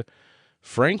the head.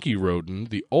 Frankie Roden,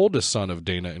 the oldest son of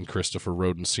Dana and Christopher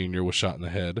Roden Sr., was shot in the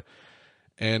head.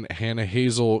 And Hannah,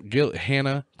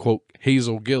 quote,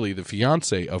 Hazel Gilly, the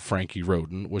fiance of Frankie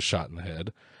Roden, was shot in the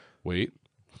head. Wait,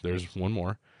 there's one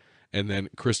more. And then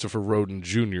Christopher Roden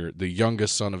Jr., the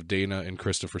youngest son of Dana and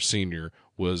Christopher Sr.,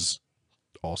 was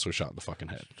also shot in the fucking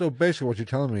head. So basically what you're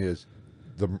telling me is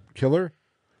the killer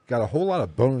got a whole lot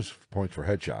of bonus points for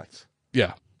headshots.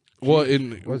 Yeah. Well,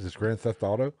 what is this, Grand Theft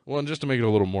Auto? Well, and just to make it a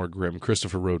little more grim,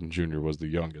 Christopher Roden Jr. was the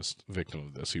youngest victim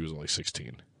of this. He was only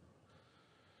 16.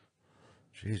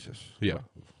 Jesus. Yeah.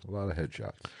 A lot of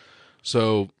headshots.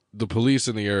 So the police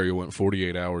in the area went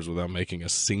 48 hours without making a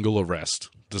single arrest,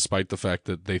 despite the fact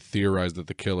that they theorized that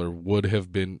the killer would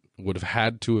have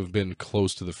had to have been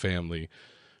close to the family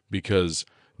because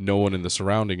no one in the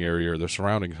surrounding area or the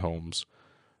surrounding homes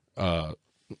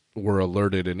were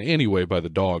alerted in any way by the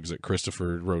dogs at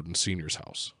Christopher Roden Sr.'s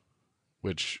house,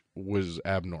 which was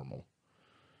abnormal.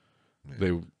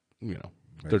 Yeah.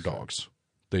 They're dogs.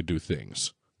 They do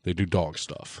things. They do dog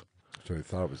stuff. So they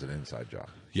thought it was an inside job.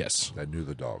 Yes. That knew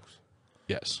the dogs.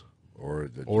 Yes. Or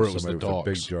it was the dogs.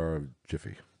 A big jar of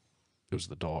Jiffy. It was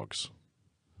the dogs.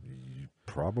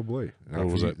 Probably. Now,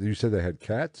 was that? You said they had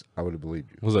cats? I would have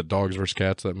believed you. Was that Dogs vs.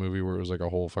 Cats, that movie where it was like a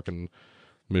whole fucking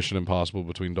Mission Impossible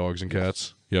between dogs and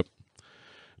cats? Yep.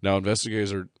 Now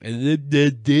investigators are...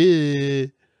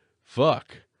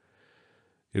 Fuck.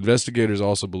 Investigators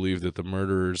also believe that the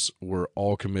murders were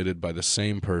all committed by the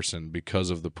same person because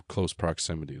of the close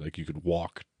proximity. Like, you could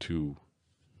walk to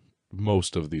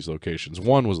most of these locations.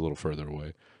 One was a little further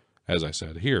away, as I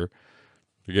said. Here,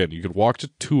 again, you could walk to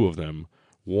 2 of them.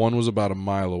 One was about a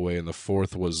mile away, and the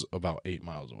 4th was about 8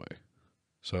 miles away.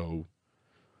 So,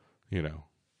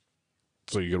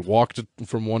 so you could walk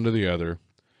from one to the other.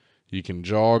 You can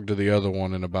jog to the other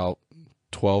one in about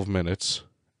 12 minutes,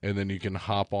 and then you can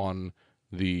hop on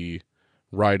the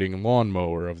riding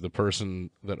lawnmower of the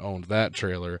person that owned that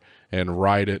trailer and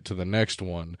ride it to the next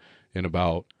one in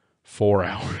about 4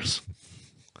 hours.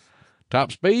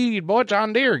 Top speed, boy,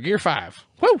 John Deere, Gear 5.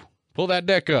 Woo! Pull that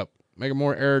deck up. Make it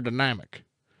more aerodynamic.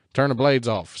 Turn the blades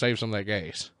off. Save some of that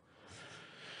gas.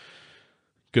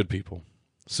 Good people.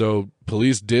 So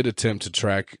police did attempt to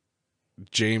track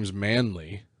James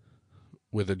Manley,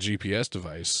 with a GPS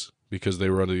device because they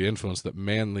were under the influence that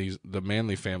the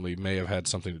Manley family may have had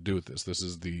something to do with this. This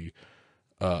is the,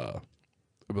 I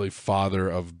believe, father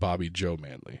of Bobby Joe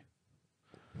Manley.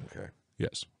 Okay.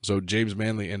 Yes. So James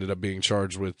Manley ended up being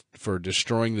charged for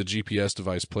destroying the GPS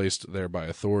device placed there by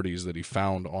authorities that he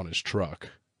found on his truck.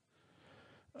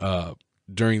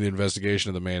 During the investigation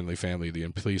of the Manley family, the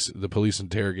police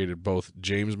interrogated both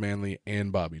James Manley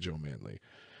and Bobby Joe Manley.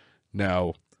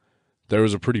 Now, there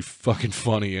was a pretty fucking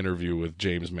funny interview with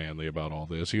James Manley about all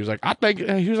this. He was like, I think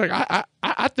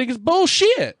it's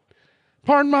bullshit.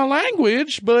 Pardon my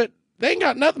language, but they ain't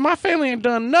got nothing. My family ain't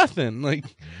done nothing. Like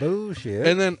bullshit.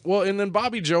 And then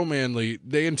Bobby Joe Manley,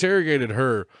 they interrogated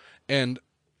her, and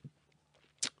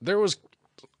there was,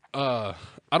 I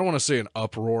don't want to say an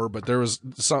uproar, but there was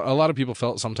a lot of people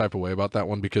felt some type of way about that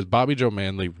one because Bobby Joe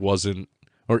Manley wasn't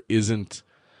or isn't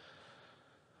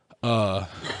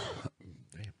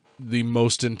the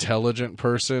most intelligent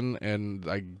person, and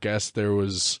I guess there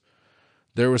was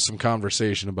some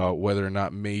conversation about whether or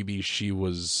not maybe she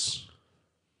was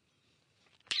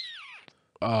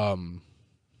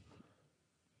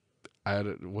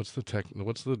what's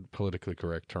the politically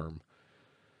correct term?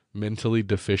 Mentally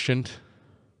deficient?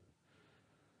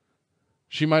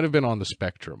 She might have been on the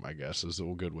spectrum, I guess, is a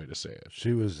good way to say it.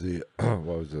 She was the what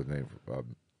was the name?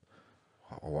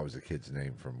 What was the kid's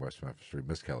name from West Memphis Street?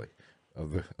 Miss Kelly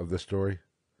of the story.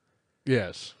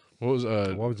 Yes. What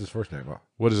was his first name?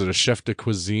 What is it? A chef de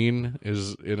cuisine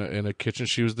is in a kitchen.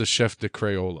 She was the chef de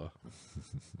Crayola.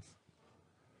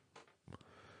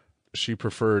 She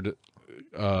preferred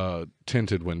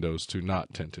tinted windows to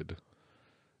not tinted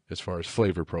as far as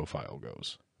flavor profile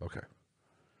goes. Okay.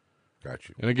 Got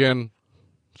you. And again,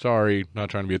 sorry, not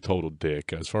trying to be a total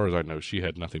dick. As far as I know, she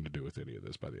had nothing to do with any of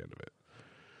this by the end of it.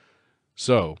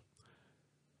 So,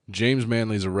 James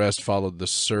Manley's arrest followed the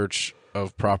search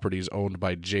of properties owned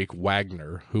by Jake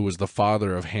Wagner, who was the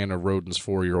father of Hannah Roden's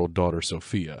 4-year-old daughter,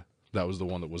 Sophia. That was the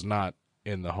one that was not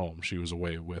in the home. She was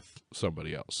away with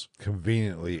somebody else.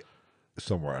 Conveniently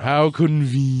somewhere else. How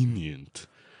convenient.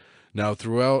 Now,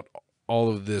 throughout all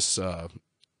of this, and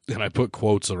I put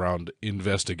quotes around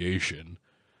investigation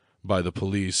by the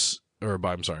police, by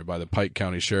the Pike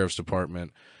County Sheriff's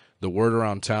Department, the word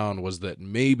around town was that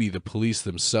maybe the police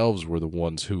themselves were the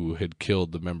ones who had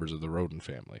killed the members of the Roden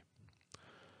family.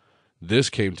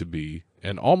 This came to be,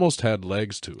 and almost had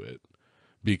legs to it,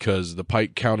 because the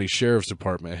Pike County Sheriff's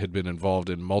Department had been involved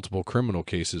in multiple criminal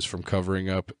cases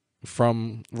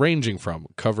ranging from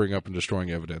covering up and destroying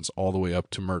evidence all the way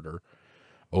up to murder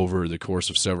over the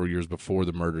course of several years before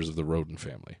the murders of the Roden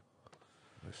family.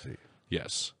 I see.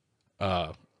 Yes.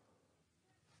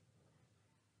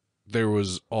 There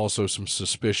was also some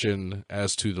suspicion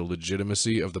as to the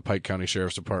legitimacy of the Pike County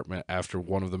Sheriff's Department after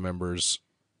one of the members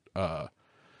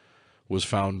was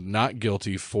found not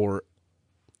guilty for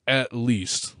at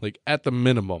least, at the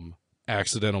minimum,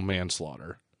 accidental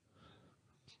manslaughter.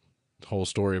 The whole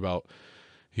story about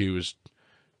he was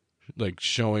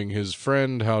showing his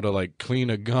friend how to clean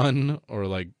a gun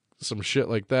or some shit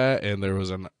like that, and there was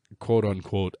an quote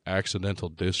unquote accidental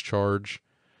discharge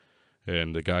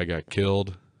and the guy got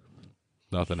killed.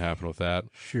 Nothing happened with that.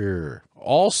 Sure.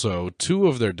 Also, 2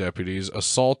 of their deputies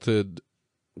assaulted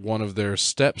one of their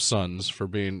stepsons for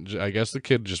being, I guess the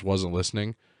kid just wasn't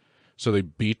listening. So they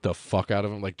beat the fuck out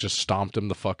of him, just stomped him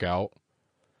the fuck out.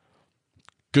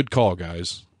 Good call,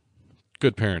 guys.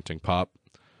 Good parenting, Pop.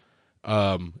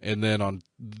 And then on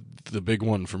the big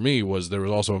one for me was there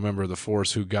was also a member of the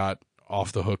force who got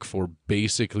off the hook for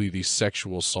basically the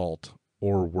sexual assault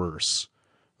or worse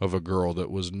of a girl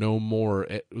that was no more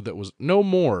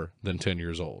than 10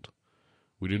 years old.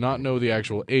 We do not know the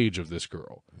actual age of this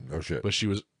girl. No shit. But she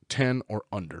was 10 or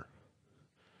under.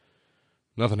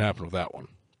 Nothing happened with that one.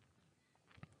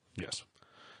 Yes.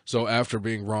 So after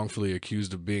being wrongfully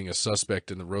accused of being a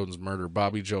suspect in the Roden's murder,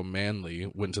 Bobby Joe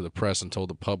Manley went to the press and told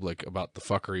the public about the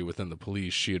fuckery within the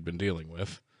police she had been dealing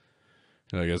with.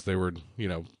 And I guess they were,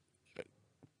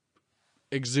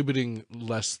 exhibiting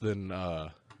less than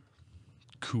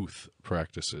couth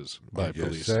practices by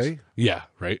police. Say? Yeah,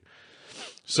 right.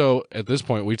 So at this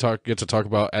point, we get to talk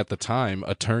about, at the time,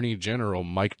 Attorney General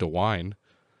Mike DeWine.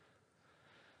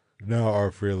 Now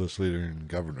our fearless leader and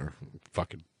governor.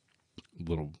 Fucking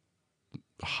little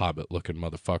hobbit-looking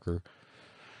motherfucker.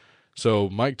 So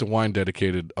Mike DeWine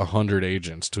dedicated 100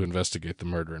 agents to investigate the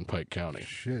murder in Pike County.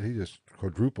 Shit, he just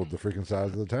quadrupled the freaking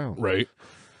size of the town. Right.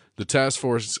 The task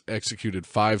force executed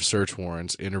 5 search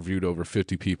warrants, interviewed over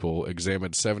 50 people,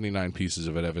 examined 79 pieces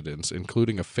of evidence,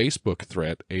 including a Facebook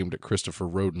threat aimed at Christopher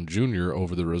Roden Jr.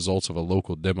 over the results of a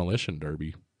local demolition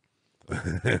derby.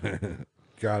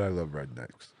 God, I love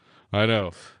rednecks. I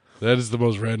know. That is the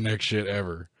most redneck shit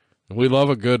ever. We love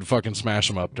a good fucking smash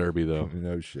 'em up derby, though.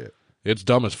 No shit. It's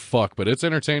dumb as fuck, but it's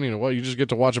entertaining. Well, you just get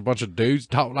to watch a bunch of dudes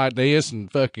talk like this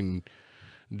and fucking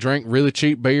drink really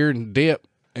cheap beer and dip.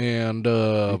 And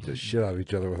Beat the shit out of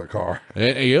each other with a car.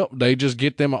 yep, they just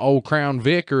get them an old Crown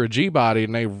Vic or a G-body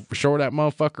and they shore that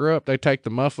motherfucker up. They take the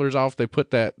mufflers off. They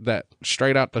put that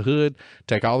straight out the hood,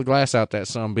 take all the glass out that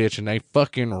sumbitch, and they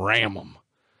fucking ram them.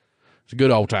 It's a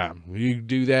good old time. You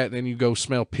do that, then you go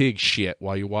smell pig shit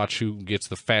while you watch who gets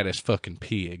the fattest fucking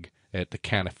pig at the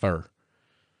county fair.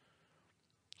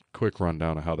 Quick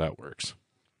rundown of how that works.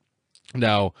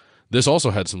 Now, this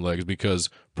also had some legs because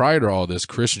prior to all this,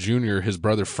 Chris Jr., his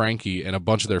brother Frankie, and a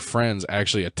bunch of their friends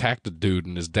actually attacked the dude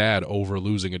and his dad over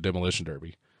losing a demolition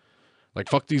derby. Like,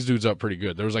 fuck these dudes up pretty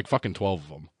good. There was like fucking 12 of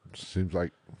them. Seems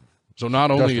like so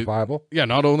not only justifiable. Yeah,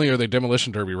 not only are they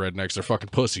demolition derby rednecks, they're fucking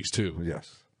pussies too.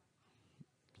 Yes.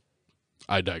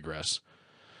 I digress.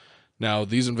 Now,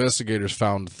 these investigators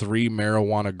found 3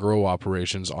 marijuana grow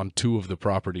operations on 2 of the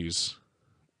properties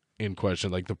in question,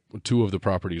 like the 2 of the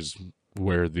properties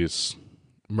where these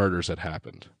murders had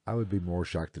happened. I would be more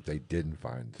shocked if they didn't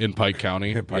find In Pike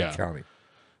County? in Pike County.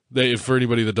 For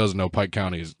anybody that doesn't know, Pike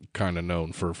County is kind of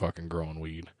known for fucking growing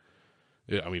weed.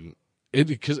 I mean,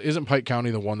 because isn't Pike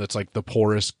County the one that's like the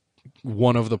poorest,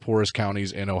 one of the poorest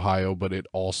counties in Ohio, but it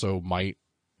also might,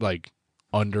 like,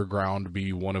 underground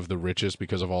be one of the richest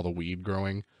because of all the weed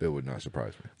growing? It would not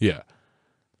surprise me. Yeah.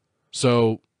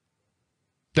 So,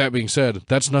 that being said,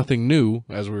 that's nothing new,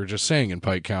 as we were just saying, in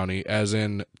Pike County, as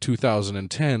in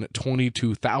 2010,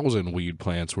 22,000 weed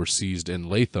plants were seized in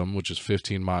Latham, which is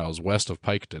 15 miles west of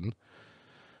Piketon.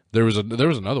 There was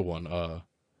another one,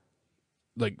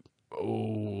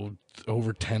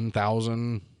 over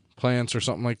 10,000 plants or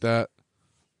something like that,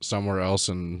 somewhere else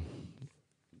in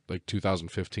like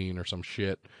 2015 or some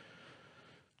shit.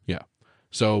 Yeah.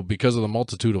 So because of the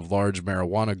multitude of large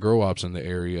marijuana grow-ops in the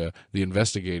area, the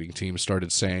investigating team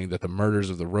started saying that the murders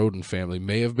of the Roden family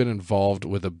may have been involved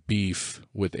with a beef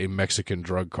with a Mexican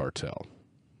drug cartel.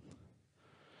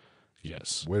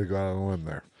 Yes. Way to go out on a limb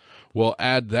there. Well,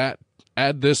 add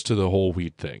this to the whole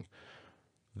weed thing.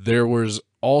 There was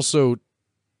also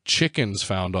chickens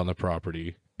found on the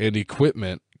property and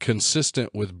equipment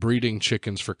consistent with breeding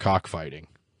chickens for cockfighting.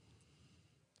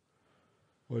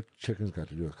 What chickens got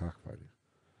to do with cockfighting?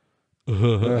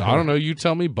 I don't know. You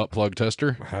tell me, butt plug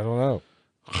tester. I don't know.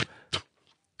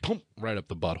 Right up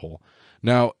the butthole.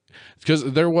 Now,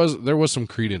 because there was some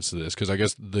credence to this, because I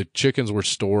guess the chickens were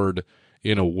stored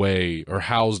in a way or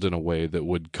housed in a way that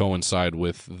would coincide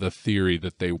with the theory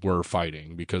that they were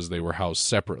fighting because they were housed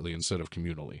separately instead of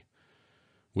communally,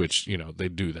 which, they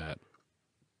do that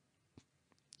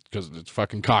because it's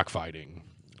fucking cockfighting.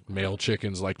 Male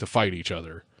chickens like to fight each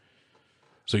other.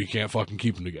 So you can't fucking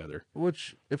keep them together.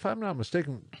 Which, if I'm not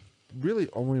mistaken, really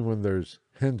only when there's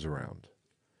hens around.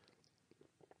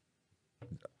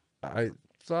 I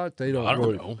thought they don't. I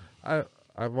don't know.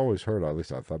 I've always heard, at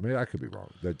least I thought, maybe I could be wrong,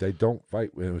 that they don't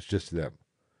fight when it's just them.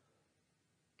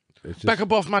 It's just, back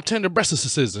up off my tender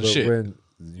breasts and shit. When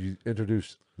you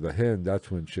introduce the hen,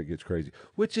 that's when shit gets crazy.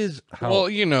 Which is how. Well,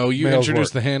 you introduce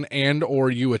work. the hen and or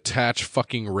you attach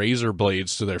fucking razor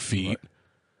blades to their feet.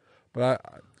 Right.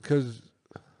 But because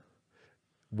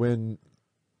when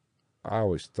I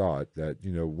always thought that,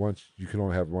 once you can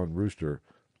only have one rooster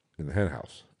in the hen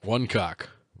house. One cock.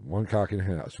 One cock in the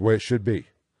hen house. The way it should be.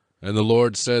 And the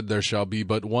Lord said, there shall be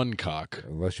but one cock.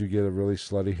 Unless you get a really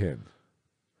slutty hen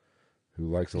who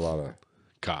likes a lot of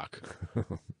cock.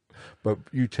 But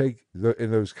you take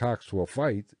and those cocks will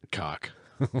fight. Cock.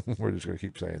 We're just going to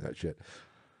keep saying that shit.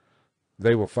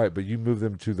 They will fight, but you move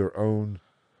them to their own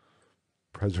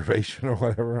preservation or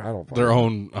whatever. I don't find their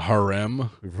own harem.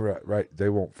 Right. They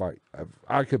won't fight.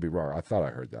 I could be wrong. I thought I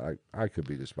heard that. I could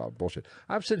be just about bullshit.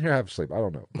 I'm sitting here half asleep. I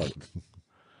don't know. But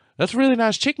that's a really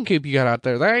nice chicken coop you got out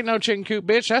there. There ain't no chicken coop,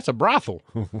 bitch. That's a brothel.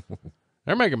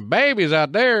 They're making babies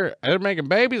out there. They're making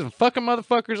babies and fucking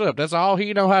motherfuckers up. That's all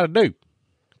he know how to do.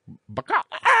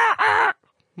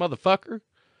 Motherfucker.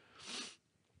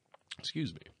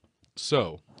 Excuse me.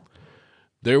 So,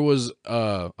 there was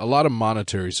a lot of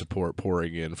monetary support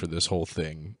pouring in for this whole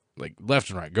thing. Like, left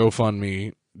and right.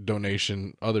 GoFundMe,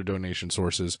 donation, other donation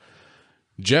sources.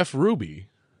 Jeff Ruby,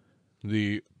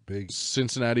 the big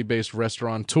Cincinnati-based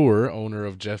restaurateur, owner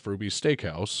of Jeff Ruby's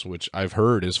Steakhouse, which I've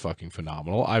heard is fucking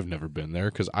phenomenal. I've never been there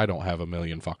because I don't have $1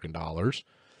 million fucking dollars.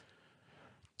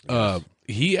 Yes.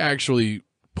 He actually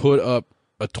put up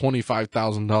a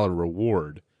 $25,000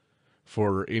 reward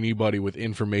for anybody with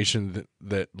information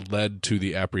that led to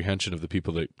the apprehension of the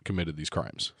people that committed these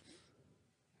crimes.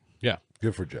 Yeah.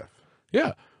 Good for Jeff.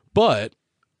 Yeah. But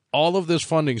all of this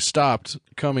funding stopped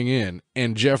coming in,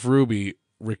 and Jeff Ruby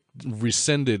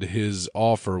rescinded his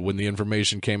offer when the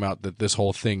information came out that this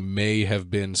whole thing may have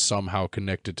been somehow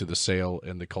connected to the sale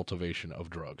and the cultivation of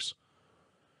drugs.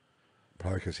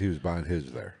 Probably because he was buying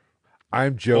his there.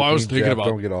 I'm joking. Well, I was thinking Jeff, about,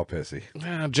 don't get all pissy.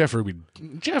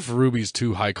 Jeff Ruby's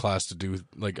too high class to do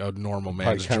like a normal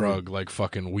man's Pike drug like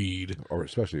fucking weed. Or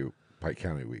especially Pike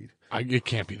County weed. It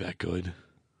can't be that good.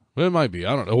 Well, it might be.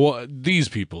 I don't know. Well, these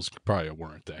people's probably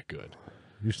weren't that good.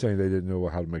 You're saying they didn't know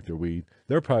how to make their weed?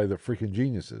 They're probably the freaking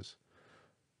geniuses.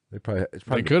 They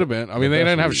could have been. I mean, they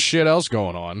didn't have shit else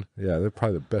going on. Yeah, they're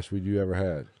probably the best weed you ever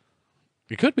had.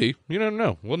 It could be. You don't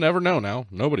know. We'll never know now.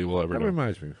 Nobody will ever know. That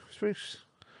reminds me.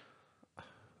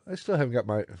 I still haven't got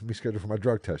me scheduled for my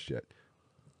drug test yet.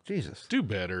 Jesus. Do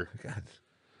better. God.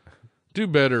 Do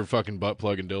better, fucking butt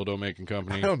plug and dildo making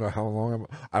company. I don't know how long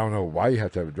I don't know why you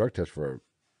have to have a drug test for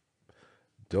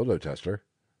a dildo tester.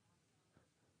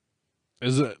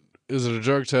 Is it a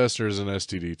drug test or is it an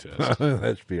STD test?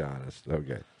 Let's be honest.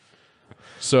 Okay.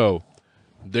 So,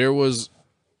 there was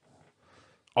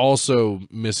also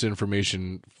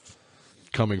misinformation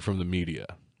coming from the media.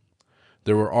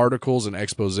 There were articles and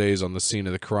exposés on the scene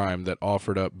of the crime that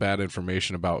offered up bad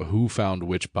information about who found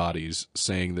which bodies,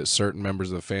 saying that certain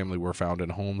members of the family were found in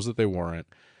homes that they weren't,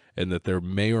 and that there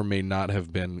may or may not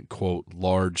have been, quote,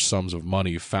 large sums of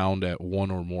money found at one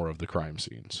or more of the crime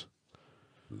scenes.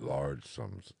 Large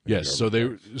sums. Yes, so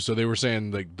they were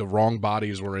saying like the wrong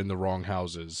bodies were in the wrong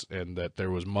houses and that there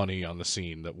was money on the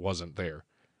scene that wasn't there.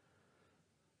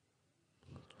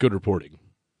 Good reporting.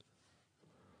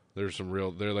 There's some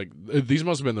real. They're like these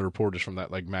must have been the reporters from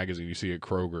that like magazine you see at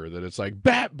Kroger that it's like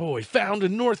Bat Boy found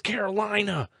in North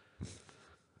Carolina.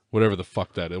 Whatever the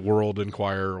fuck that is, World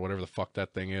Enquirer or whatever the fuck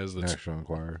that thing is. That's, National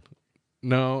Enquirer.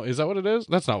 No, is that what it is?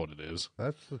 That's not what it is.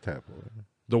 That's the tabloid.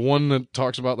 The one that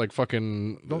talks about like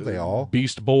fucking don't they all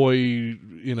Beast Boy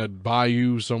in a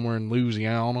bayou somewhere in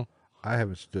Louisiana. I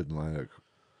haven't stood in line at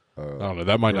I don't know.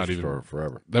 That might not even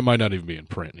forever. That might not even be in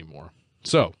print anymore.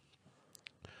 So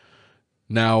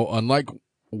now, unlike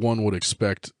one would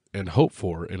expect and hope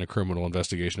for in a criminal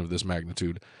investigation of this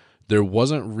magnitude, there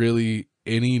wasn't really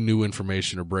any new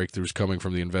information or breakthroughs coming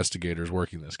from the investigators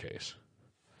working this case.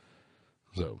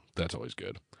 So that's always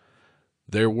good.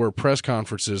 There were press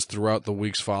conferences throughout the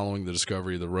weeks following the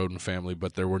discovery of the Roden family,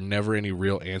 but there were never any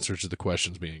real answers to the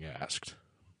questions being asked.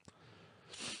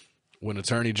 When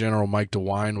Attorney General Mike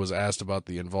DeWine was asked about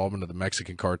the involvement of the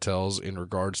Mexican cartels in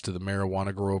regards to the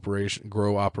marijuana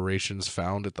grow operations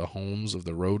found at the homes of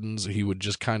the Rodens, he would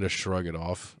just kind of shrug it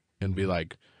off and be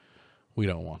like, we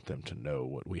don't want them to know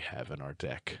what we have in our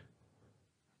deck.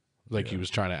 Like he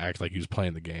was trying to act like he was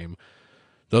playing the game.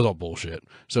 That was all bullshit.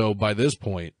 So by this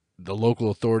point, the local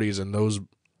authorities and those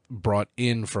brought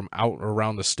in from out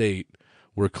around the state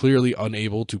were clearly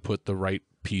unable to put the right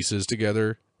pieces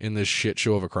together in this shit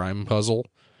show of a crime puzzle.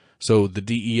 So the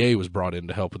DEA was brought in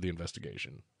to help with the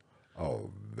investigation.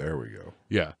 Oh, there we go.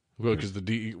 Yeah. Well, because the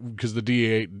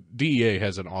DEA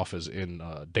has an office in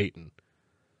Dayton.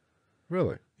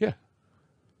 Really? Yeah.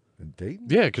 In Dayton?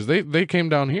 Yeah, because they came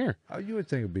down here. Oh, you would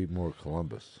think it'd be more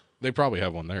Columbus. They probably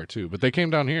have one there too, but they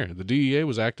came down here. The DEA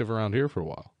was active around here for a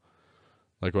while.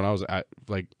 Like when I was at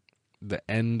like the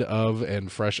end of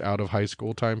and fresh out of high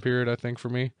school time period, I think for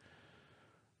me.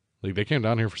 Like they came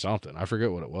down here for something. I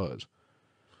forget what it was.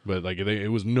 But like it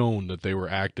was known that they were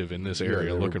active in this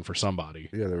area looking for somebody.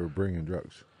 Yeah, they were bringing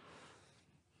drugs.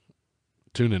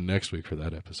 Tune in next week for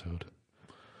that episode.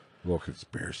 A little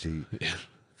conspiracy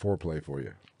foreplay for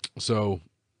you. So,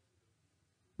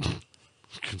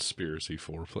 conspiracy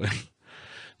foreplay.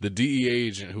 The DEA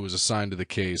agent who was assigned to the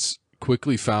case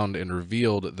quickly found and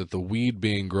revealed that the weed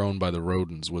being grown by the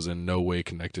Rodens was in no way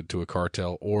connected to a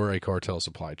cartel or a cartel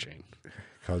supply chain.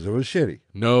 Because it was shitty.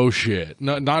 No shit.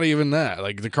 No, not even that.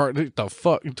 Like the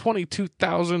fuck,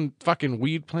 22,000 fucking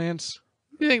weed plants.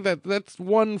 You think that's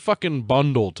one fucking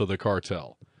bundle to the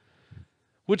cartel?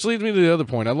 Which leads me to the other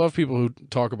point. I love people who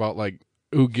talk about like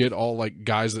who get all like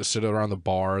guys that sit around the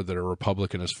bar that are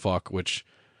Republican as fuck. Which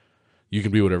you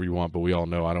can be whatever you want, but we all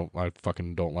know I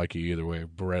fucking don't like you either way,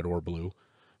 red or blue.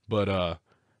 But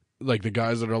like the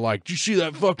guys that are like, did you see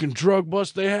that fucking drug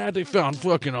bust they had? They found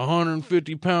fucking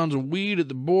 150 pounds of weed at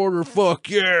the border. Fuck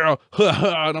yeah.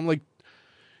 And I'm like,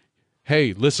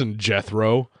 hey, listen,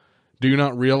 Jethro, do you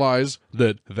not realize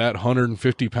that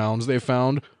 150 pounds they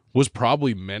found was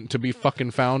probably meant to be fucking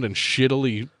found and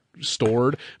shittily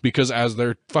stored? Because as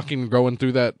they're fucking going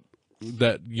through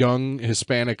that young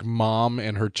Hispanic mom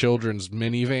and her children's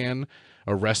minivan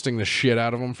arresting the shit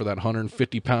out of them for that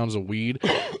 150 pounds of weed.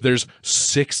 There's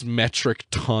 6 metric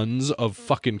tons of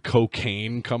fucking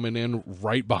cocaine coming in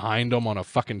right behind them on a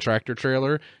fucking tractor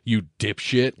trailer. You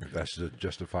dipshit. That's a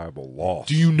justifiable loss.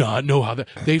 Do you not know how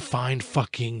they find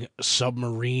fucking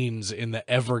submarines in the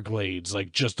Everglades,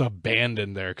 like just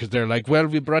abandoned there? Because they're like, well,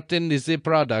 we brought in this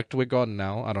product. We're gone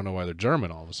now. I don't know why they're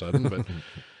German all of a sudden, but...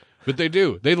 But they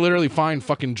do. They literally find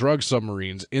fucking drug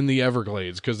submarines in the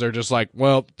Everglades because they're just like,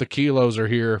 well, the kilos are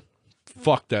here.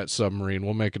 Fuck that submarine.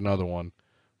 We'll make another one.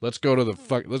 Let's go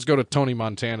to Tony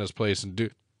Montana's place and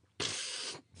do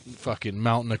fucking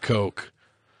mountain of coke.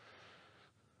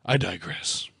 I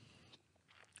digress.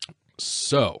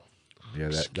 So,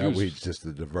 yeah, that weed's just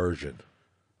a diversion.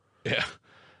 Yeah.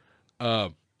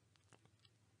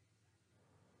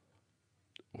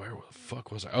 Where the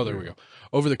fuck was I? Oh, there we go.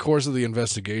 Over the course of the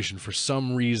investigation, for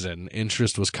some reason,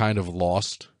 interest was kind of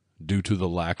lost due to the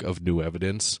lack of new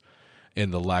evidence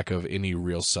and the lack of any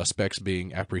real suspects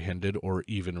being apprehended or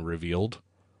even revealed.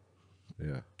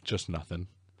 Yeah. Just nothing.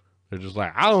 They're just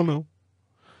like, I don't know.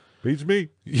 Beats me.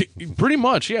 Pretty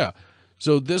much, yeah.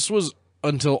 So this was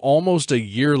until almost a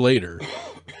year later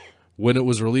when it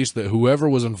was released that whoever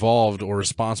was involved or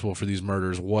responsible for these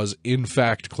murders was, in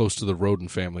fact, close to the Roden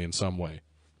family in some way.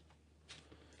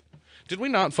 Did we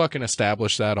not fucking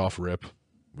establish that off rip?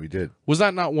 We did. Was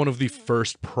that not one of the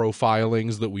first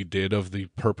profilings that we did of the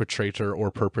perpetrator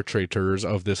or perpetrators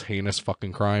of this heinous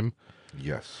fucking crime?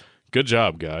 Yes. Good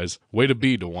job, guys. Way to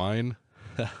be, DeWine.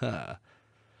 Why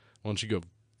don't you go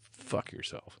fuck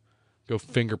yourself? Go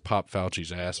finger pop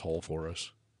Fauci's asshole for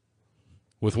us.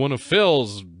 With one of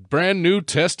Phil's brand new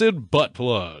tested butt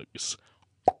plugs.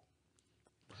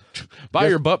 Buy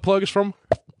your butt plugs from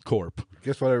Corp.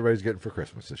 Guess what everybody's getting for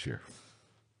Christmas this year?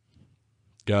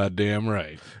 Goddamn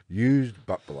right. Used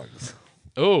butt plugs.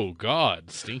 Oh,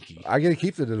 God. Stinky. I get to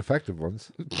keep the defective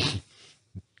ones.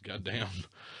 Goddamn.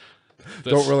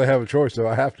 Don't really have a choice, so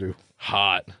I have to.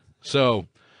 Hot. So,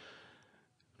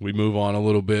 we move on a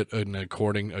little bit, and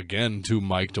according, again, to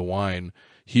Mike DeWine,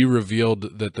 he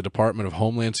revealed that the Department of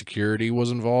Homeland Security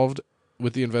was involved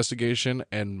with the investigation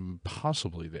and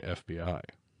possibly the FBI.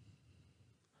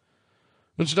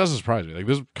 Which doesn't surprise me. Like,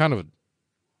 this is kind of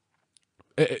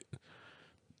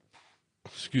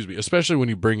excuse me, especially when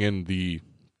you bring in the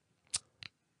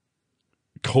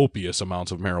copious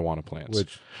amounts of marijuana plants.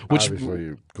 Which obviously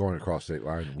you're going across state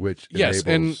line, which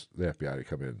enables the FBI to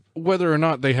come in. Whether or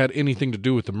not they had anything to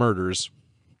do with the murders,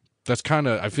 that's kind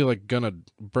of, I feel like, going to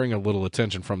bring a little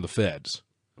attention from the feds.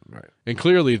 Right. And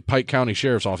clearly, the Pike County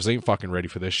Sheriff's Office ain't fucking ready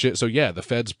for this shit. So, yeah, the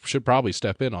feds should probably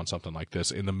step in on something like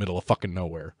this in the middle of fucking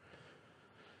nowhere.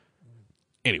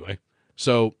 Anyway,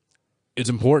 so it's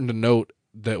important to note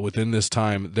that within this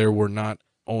time, there were not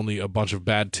only a bunch of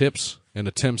bad tips and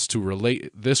attempts to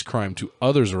relate this crime to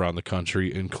others around the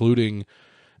country, including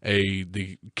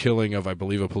the killing of, I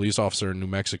believe, a police officer in New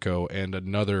Mexico and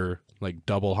another like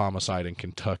double homicide in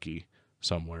Kentucky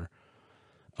somewhere.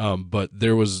 But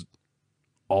there was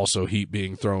also heat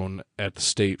being thrown at the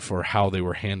state for how they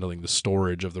were handling the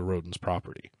storage of the Rodens'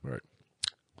 property. Right.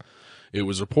 It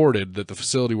was reported that the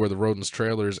facility where the Rodens'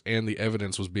 trailers and the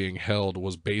evidence was being held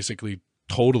was basically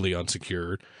totally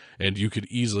unsecured, and you could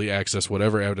easily access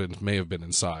whatever evidence may have been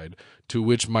inside, to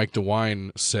which Mike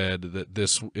DeWine said that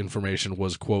this information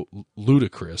was, quote,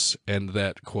 ludicrous, and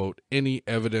that, quote, any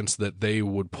evidence that they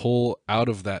would pull out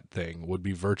of that thing would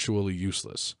be virtually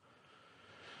useless.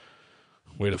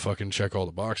 Way to fucking check all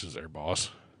the boxes there,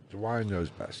 boss. DeWine knows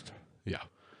best. Yeah.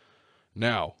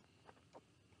 Now,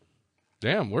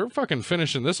 damn, we're fucking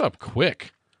finishing this up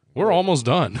quick. We're almost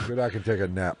done. Good, I can take a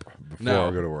nap before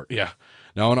I go to work. Yeah.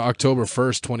 Now, on October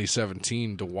 1st,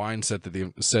 2017, DeWine said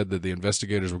that the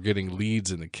investigators were getting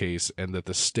leads in the case and that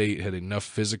the state had enough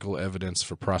physical evidence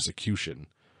for prosecution.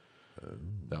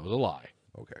 That was a lie.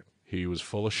 Okay. He was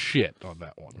full of shit on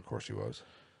that one. Of course he was.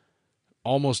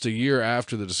 Almost a year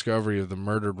after the discovery of the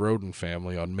murdered Roden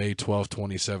family, on May 12,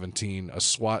 2017, a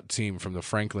SWAT team from the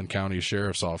Franklin County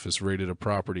Sheriff's Office raided a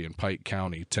property in Pike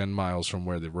County, 10 miles from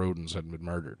where the Rodens had been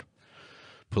murdered.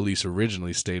 Police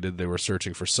originally stated they were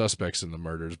searching for suspects in the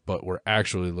murders, but were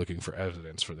actually looking for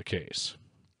evidence for the case.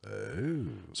 Oh.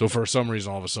 So for some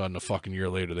reason, all of a sudden, a fucking year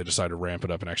later, they decided to ramp it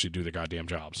up and actually do the goddamn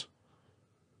jobs.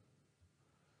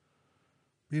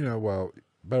 You know, well,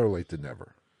 better late than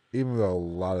never. Even though a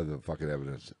lot of the fucking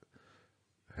evidence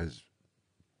has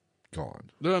gone.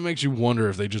 That makes you wonder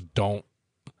if they just don't.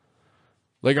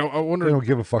 Like, I wonder. They don't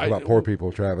give a fuck about poor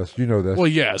people, Travis. You know this. Well,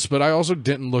 yes, but I also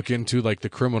didn't look into, like, the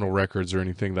criminal records or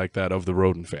anything like that of the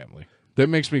Roden family. That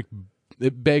makes me.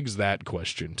 It begs that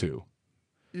question, too.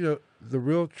 You know, the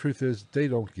real truth is they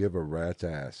don't give a rat's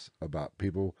ass about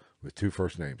people with 2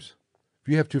 first names. If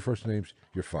you have 2 first names,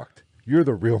 you're fucked. You're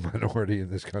the real minority in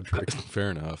this country.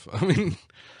 Fair enough. I mean,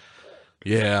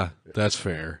 yeah, that's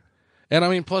fair. And I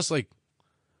mean, plus, like,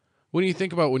 when you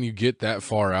think about when you get that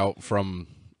far out from,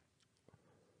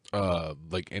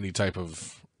 like, any type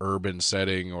of urban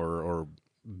setting or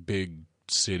big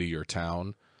city or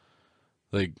town,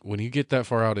 like, when you get that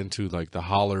far out into, like, the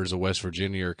hollers of West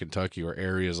Virginia or Kentucky or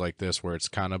areas like this where it's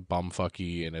kind of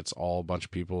bumfucky and it's all a bunch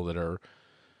of people that are,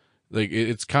 like,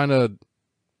 it's kind of,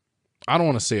 I don't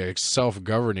want to say a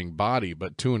self-governing body,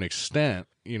 but to an extent,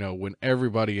 you know, when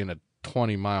everybody in a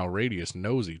 20-mile radius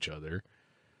knows each other,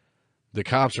 the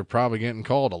cops are probably getting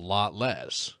called a lot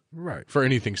less. Right. For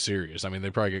anything serious. I mean,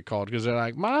 they probably get called because they're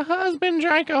like, my husband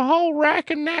drank a whole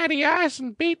rack of natty ice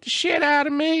and beat the shit out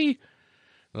of me.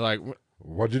 They're like,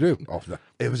 what'd you do? Oh, no,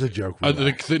 it was a joke.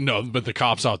 no, but the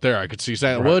cops out there, I could see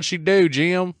saying, Right. What'd she do,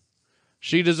 Jim?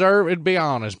 She deserved it. Be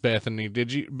honest, Bethany.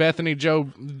 Bethany Joe,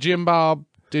 Jim Bob,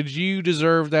 did you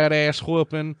deserve that ass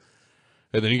whooping?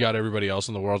 And then you got everybody else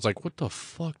in the world. It's like, what the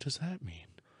fuck does that mean?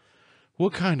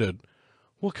 What kind of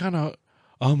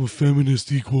I'm a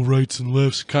feminist, equal rights and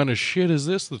lefts kind of shit is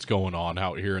this that's going on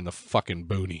out here in the fucking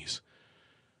boonies?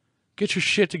 Get your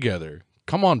shit together.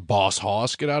 Come on, Boss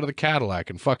Hoss, get out of the Cadillac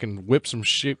and fucking whip some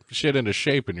shit into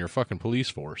shape in your fucking police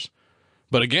force.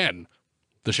 But again,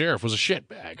 the sheriff was a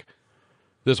shitbag.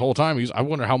 This whole time, I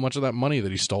wonder how much of that money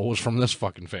that he stole was from this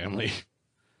fucking family.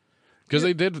 Because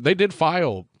they did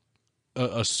file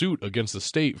a suit against the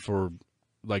state for,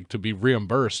 like, to be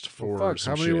reimbursed for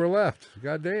some how many shit. were left?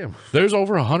 Goddamn. There's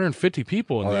over 150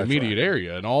 people in the that's immediate right.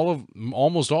 area, and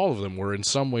almost all of them were in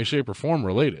some way, shape, or form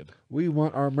related. We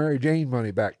want our Mary Jane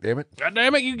money back, damn it. God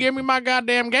damn it, you give me my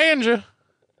goddamn ganja.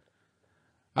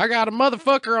 I got a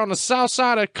motherfucker on the south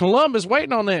side of Columbus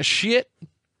waiting on that shit.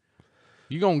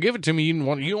 You gonna give it to me?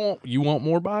 You want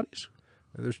more bodies?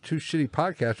 There's 2 shitty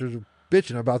podcasters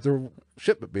bitching about their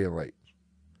shipment being late.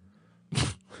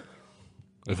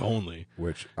 If only.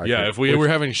 If we were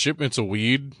having shipments of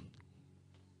weed,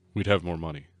 we'd have more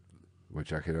money.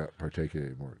 Which I cannot partake in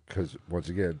anymore. Because, once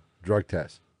again, drug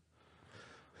test.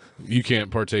 You can't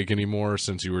partake anymore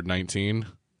since you were 19.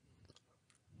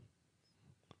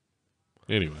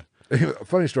 Anyway.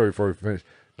 Funny story before we finish.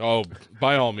 Oh,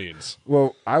 by all means.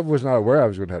 Well, I was not aware I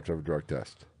was going to have a drug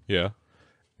test. Yeah.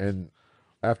 And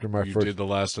after my You first... did the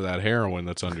last of that heroin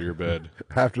that's under your bed.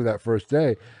 After that first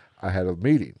day, I had a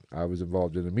meeting. I was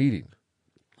involved in a meeting.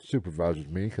 Supervisor's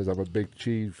meeting, because I'm a big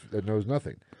chief that knows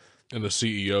nothing. And the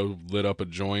CEO lit up a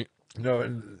joint. No,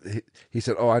 and he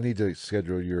said, I need to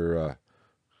schedule your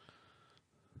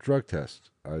drug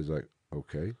test. I was like,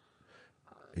 okay.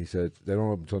 He said, they don't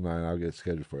open until 9. I'll get it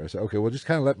scheduled for you. I said, okay, well, just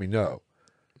kind of let me know.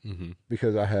 Mm-hmm.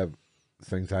 Because I have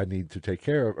things I need to take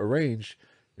care of, arranged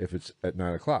if it's at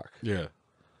 9 o'clock. Yeah.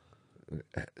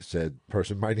 Said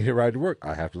person might need a ride to work.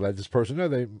 I have to let this person know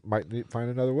they might find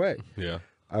another way. Yeah.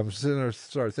 I'm sitting there,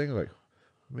 started thinking, like,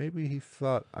 maybe he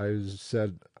thought I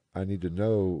said I need to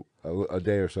know a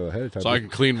day or so ahead of time. So I can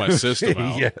clean my system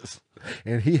out. Yes.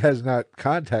 And he has not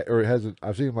I've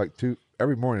seen him like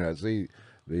every morning. I see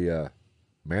the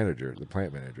manager, the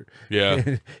plant manager. Yeah.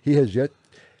 And he has yet,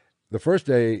 the first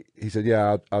day he said,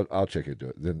 yeah, I'll check into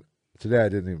it. Then today I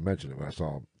didn't even mention it when I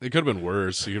saw him. It could have been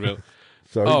worse. You could have been,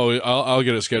 So I'll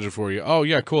get it scheduled for you. Oh,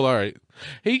 yeah, cool. All right.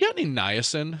 Hey, you got any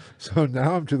niacin? So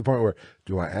now I'm to the point where,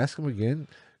 do I ask him again?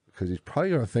 Because he's probably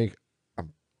going to think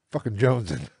I'm fucking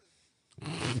jonesing.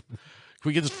 Can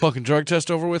we get this fucking drug test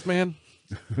over with, man?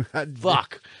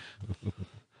 Fuck.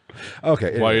 Okay.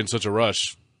 Anyway. Why in such a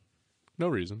rush? No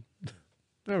reason.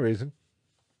 No reason.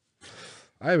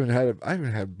 I haven't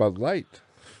had Bud Light.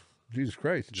 Jesus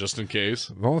Christ. Just in case.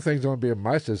 The only things going to be in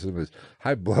my system is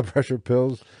high blood pressure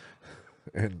pills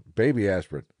and baby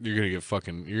aspirin. You're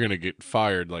gonna get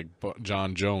fired like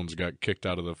John Jones got kicked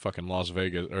out of the fucking Las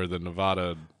Vegas or the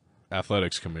Nevada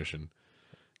Athletics Commission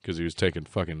because he was taking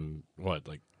fucking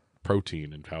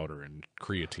protein and powder and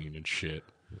creatine and shit.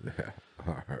 Yeah.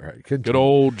 All right. Good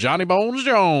old Johnny Bones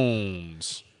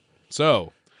Jones.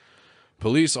 So,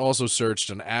 police also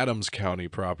searched an Adams County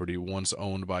property once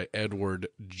owned by Edward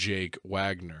Jake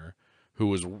Wagner, who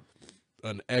was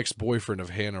an ex-boyfriend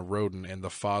of Hannah Roden and the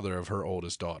father of her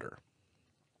oldest daughter.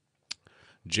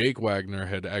 Jake Wagner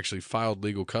had actually filed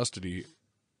legal custody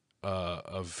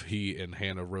of he and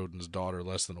Hannah Roden's daughter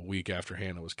less than a week after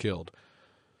Hannah was killed.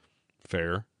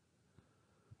 Fair.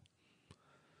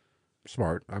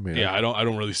 Smart. I mean, yeah, I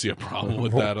don't really see a problem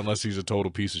with that unless he's a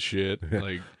total piece of shit.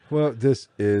 Like, well, this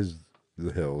is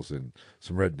the hills and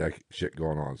some redneck shit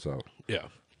going on. So yeah,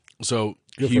 so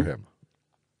good for him.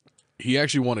 he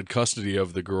actually wanted custody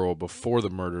of the girl before the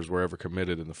murders were ever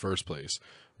committed in the first place,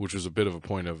 which was a bit of a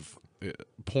point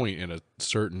in a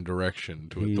certain direction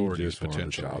to authorities just wanted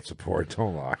potentially. child support.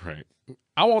 Don't lie. Right.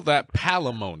 I want that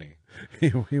palimony.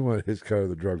 He wanted his cut of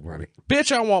the drug money.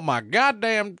 Bitch, I want my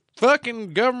goddamn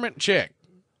fucking government check.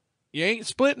 You ain't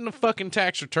splitting the fucking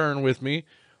tax return with me,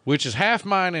 which is half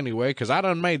mine anyway, because I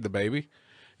done made the baby.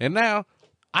 And now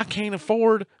I can't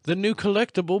afford the new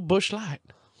collectible Busch Light.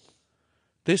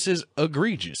 This is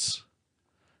egregious.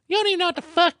 You don't even know what the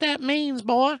fuck that means,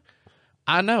 boy.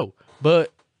 I know,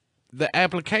 but the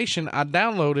application I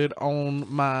downloaded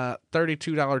on my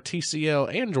 $32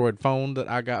 TCL Android phone that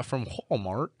I got from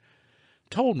Walmart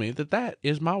told me that that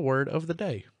is my word of the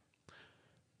day.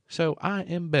 So I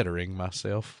am bettering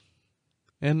myself.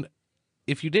 And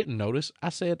if you didn't notice, I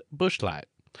said Busch Light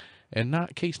and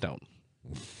not Keystone.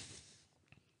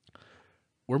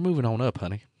 We're moving on up,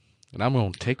 honey. And I'm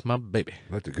going to take my baby.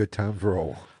 Let the good times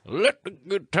roll. Let the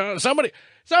good times. Somebody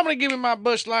give me my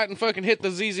Busch Light and fucking hit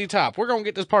the ZZ Top. We're going to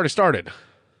get this party started.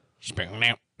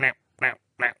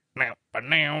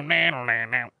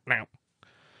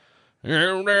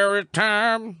 There is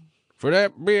time for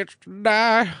that bitch to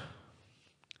die.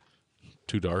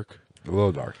 Too dark. A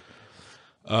little dark.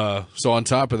 So on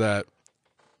top of that,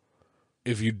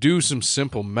 if you do some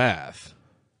simple math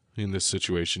in this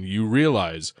situation, you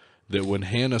realize that when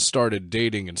Hannah started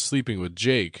dating and sleeping with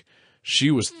Jake, she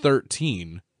was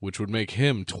 13, which would make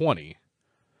him 20.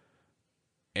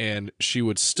 And she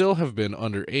would still have been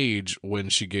underage when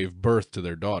she gave birth to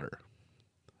their daughter.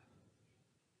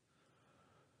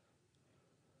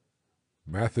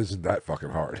 Math isn't that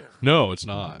fucking hard. No, it's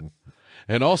not.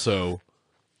 And also,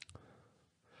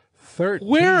 13.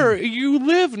 where you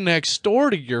live next door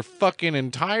to your fucking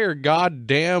entire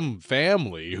goddamn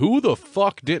family. Who the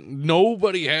fuck didn't?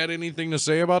 Nobody had anything to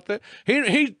say about that. He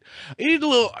a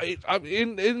little.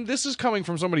 And this is coming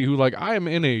from somebody who, like, I am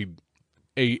in a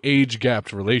age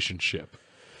gapped relationship,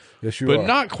 Yes, you but are.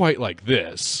 not quite like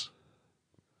this.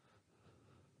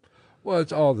 Well,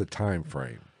 it's all the time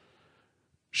frame.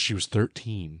 She was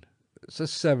 13, It's a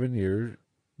 7 year.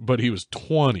 but he was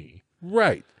 20.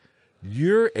 Right.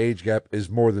 Your age gap is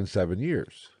more than 7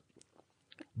 years.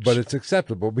 But it's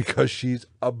acceptable because she's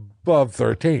above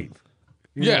 13.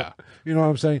 Yeah. You know what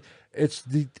I'm saying? It's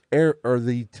the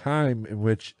the time in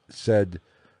which said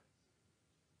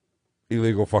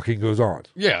illegal fucking goes on.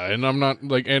 Yeah, and I'm not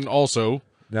like, and also,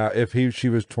 Now, if she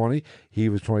was 20, he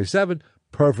was 27,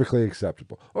 perfectly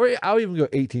acceptable. Or I'll even go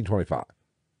 18, 25.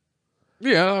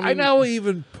 yeah, I know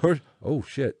even oh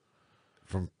shit,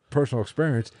 from personal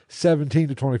experience, 17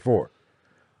 to 24.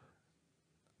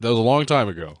 that was a long time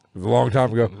ago. It was a long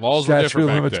time ago. Laws were Statute different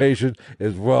of back limitation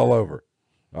is well over.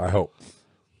 I hope.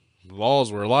 The laws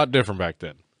were a lot different back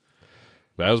then.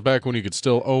 That was back when you could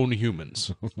still own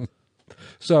humans.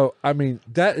 So, I mean,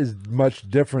 that is much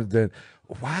different than,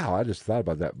 wow, I just thought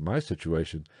about that in my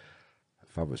situation.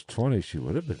 If I was 20, she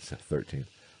would have been 13.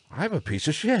 I'm a piece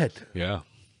of shit. Yeah.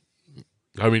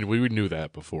 I mean, we knew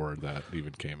that before that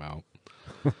even came out.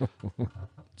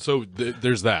 So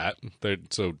there's that.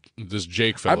 So this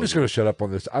Jake fellow. I'm just going to shut up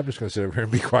on this. I'm just going to sit over here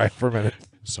and be quiet for a minute.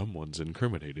 Someone's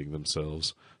incriminating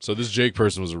themselves. So this Jake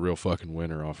person was a real fucking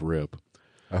winner off rip.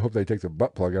 I hope they take the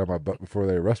butt plug out of my butt before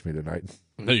they arrest me tonight.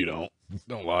 No, you don't.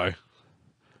 Don't lie.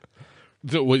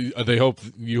 They hope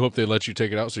they let you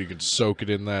take it out so you can soak it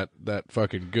in that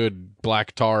fucking good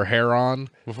black tar heron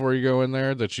before you go in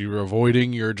there that you're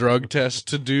avoiding your drug test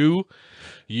to do.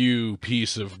 You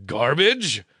piece of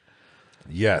garbage.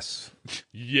 Yes.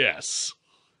 Yes.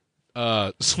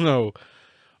 So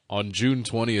on June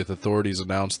 20th, authorities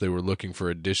announced they were looking for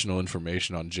additional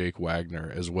information on Jake Wagner,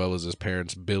 as well as his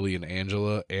parents Billy and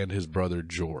Angela and his brother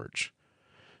George.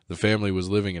 The family was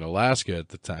living in Alaska at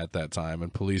that time,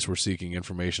 and police were seeking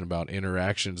information about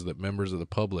interactions that members of the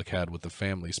public had with the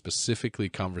family, specifically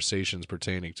conversations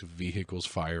pertaining to vehicles,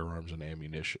 firearms, and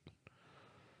ammunition.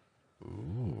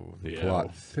 Ooh, the Yeah.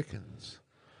 plot thickens.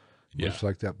 Much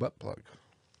like that butt plug.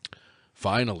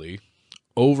 Finally,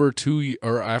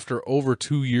 after over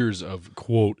 2 years of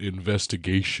quote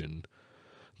investigation,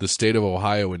 the state of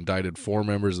Ohio indicted 4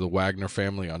 members of the Wagner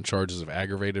family on charges of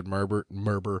aggravated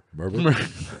murder.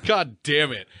 God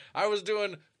damn it! I was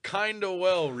doing kind of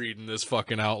well reading this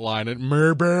fucking outline and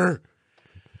murder.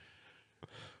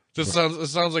 It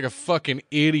sounds like a fucking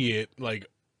idiot, like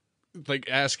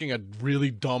asking a really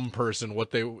dumb person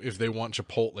if they want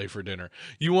Chipotle for dinner.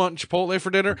 You want Chipotle for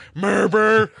dinner?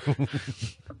 Murder.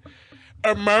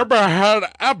 A murder had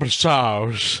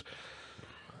applesauce.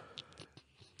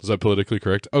 Is that politically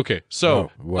correct? Okay, so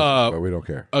But we don't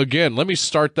care. again, let me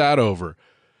start that over.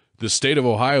 The state of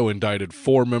Ohio indicted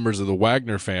 4 members of the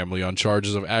Wagner family on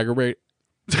charges of aggravated.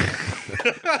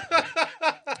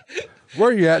 Where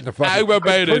are you at in the fucking?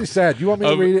 Aggravated. It's pretty sad. You want me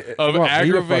to read it? Of Come on,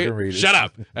 aggravated. read it. Shut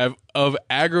up. Of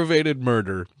aggravated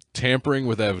murder, tampering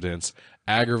with evidence,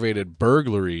 aggravated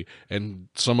burglary, and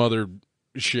some other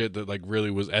shit that like really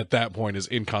was at that point is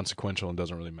inconsequential and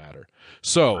doesn't really matter.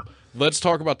 So let's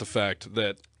talk about the fact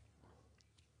that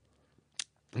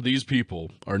these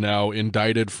people are now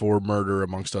indicted for murder,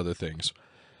 amongst other things.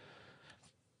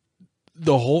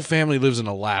 The whole family lives in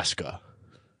Alaska.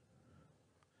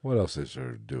 What else is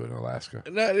there to do in Alaska?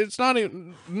 It's not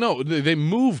even. No, they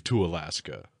moved to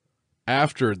Alaska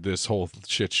after this whole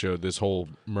shit show, this whole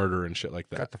murder and shit like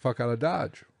that. Got the fuck out of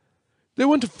Dodge. They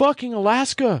went to fucking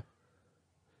Alaska.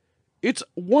 It's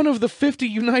one of the 50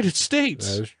 United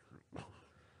States. That is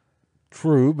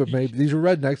true, but maybe these are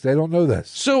rednecks. They don't know this.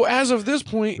 So as of this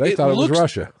point, They thought it was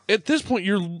Russia. At this point,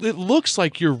 it looks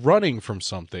like you're running from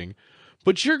something,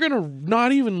 but you're going to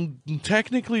not even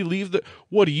technically leave the...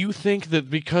 What, do you think that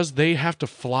because they have to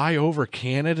fly over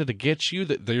Canada to get you,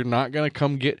 that they're not going to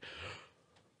come get...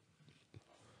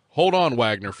 Hold on,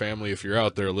 Wagner family, if you're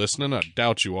out there listening. I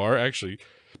doubt you are. Actually,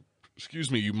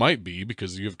 excuse me, you might be,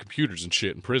 because you have computers and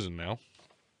shit in prison now.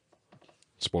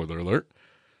 Spoiler alert.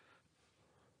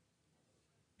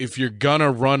 If you're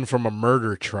gonna run from a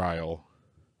murder trial,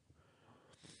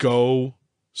 go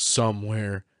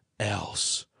somewhere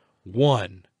else.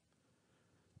 One,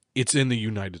 it's in the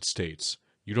United States.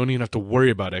 You don't even have to worry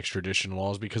about extradition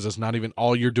laws because it's not even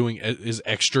all you're doing is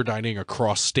extraditing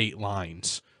across state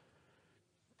lines.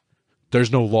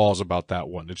 There's no laws about that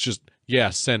one. It's just,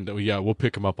 we'll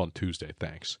pick them up on Tuesday,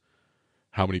 thanks.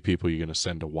 How many people are you going to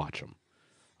send to watch them?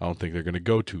 I don't think they're going to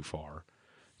go too far.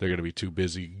 They're going to be too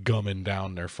busy gumming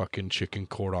down their fucking chicken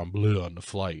cordon bleu on the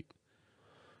flight.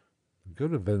 Go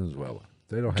to Venezuela.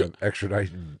 They don't have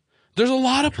extradition. There's a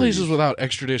lot of places without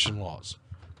extradition laws.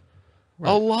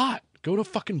 Right. A lot. Go to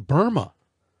fucking Burma.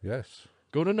 Yes.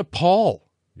 Go to Nepal.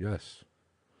 Yes.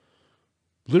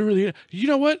 Literally, you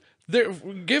know what?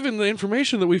 Given the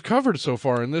information that we've covered so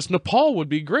far in this, Nepal would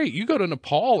be great. You go to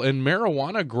Nepal and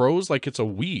marijuana grows like it's a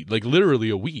weed, like literally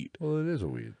a weed. Well, it is a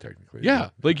weed, technically.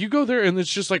 Yeah, like you go there and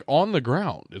it's just like on the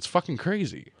ground. It's fucking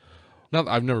crazy. Now,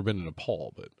 I've never been to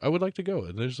Nepal, but I would like to go.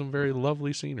 And there's some very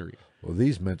lovely scenery. Well,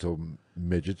 these mental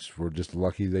midgets were just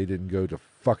lucky they didn't go to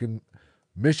fucking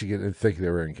Michigan and think they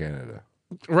were in Canada.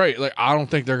 Right, like I don't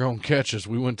think they're going to catch us.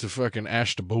 We went to fucking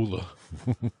Ashtabula.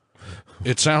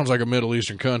 It sounds like a Middle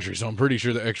Eastern country, so I'm pretty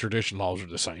sure the extradition laws are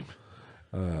the same.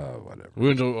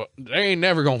 Whatever. They ain't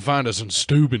never gonna find us in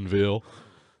Steubenville.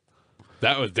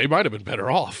 They might have been better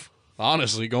off,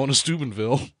 honestly, going to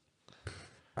Steubenville.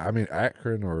 I mean,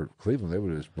 Akron or Cleveland, they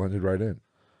would have just blended right in.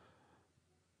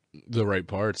 The right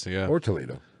parts, yeah. Or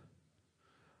Toledo.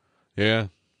 Yeah.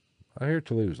 I hear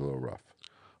Toledo's a little rough.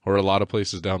 Or a lot of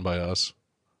places down by us.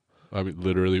 I mean,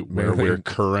 literally where we're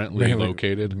currently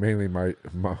located. Mainly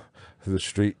the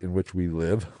street in which we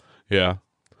live. Yeah.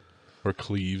 Or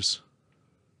Cleves.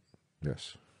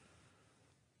 Yes.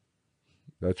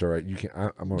 That's all right. You can't.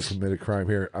 I'm going to commit a crime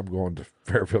here. I'm going to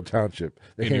Fairfield Township.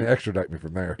 They can't extradite me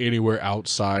from there. Anywhere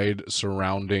outside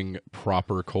surrounding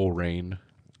proper Coleraine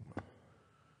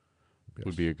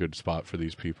would be a good spot for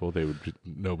these people.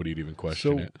 Nobody'd even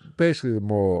question it. Basically, the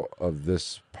moral of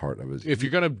this part of it is, if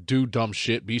you're gonna do dumb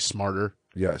shit, be smarter.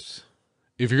 Yes.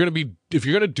 If you're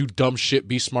gonna do dumb shit,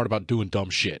 be smart about doing dumb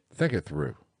shit. Think it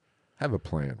through. Have a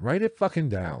plan. Write it fucking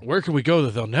down. Where can we go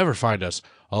that they'll never find us?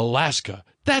 Alaska.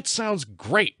 That sounds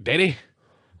great, Daddy.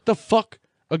 The fuck?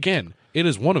 Again, it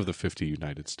is one of the 50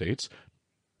 United States.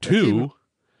 2,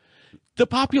 the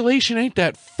population ain't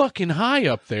that fucking high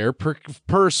up there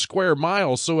per square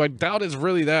mile, so I doubt it's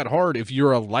really that hard if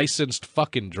you're a licensed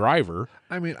fucking driver.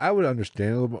 I mean, I would understand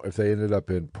a little more if they ended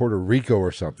up in Puerto Rico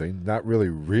or something, not really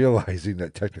realizing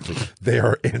that technically they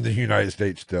are in the United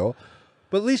States still.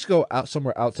 But at least go out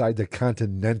somewhere outside the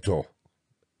continental.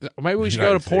 Maybe we should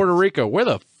go to Puerto Rico. Where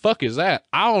the fuck is that?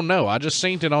 I don't know. I just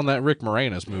seen it on that Rick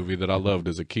Moranis movie that I loved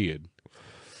as a kid.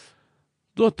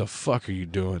 What the fuck are you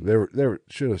doing? They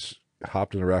should have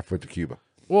hopped in a raft went to Cuba.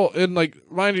 Well, and like,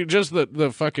 mind you, just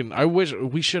the fucking. I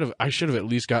should have at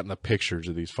least gotten the pictures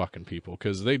of these fucking people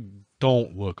because they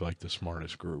don't look like the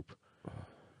smartest group.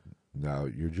 No,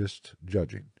 you're just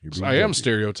judging. I am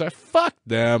stereotyped. Fuck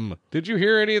them. Did you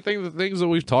hear anything? The things that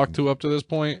we've talked to up to this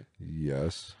point?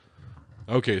 Yes.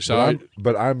 Okay, so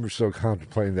but I'm so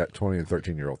contemplating that 20 and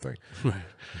 13-year-old thing.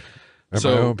 And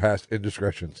So- my own past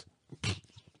indiscretions.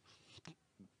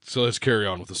 So let's carry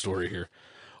on with the story here.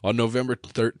 On November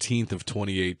 13th of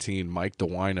 2018, Mike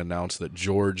DeWine announced that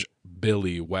George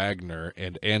Billy Wagner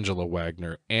and Angela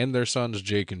Wagner and their sons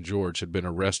Jake and George had been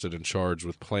arrested and charged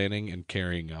with planning and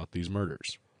carrying out these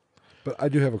murders. But I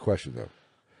do have a question, though.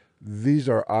 These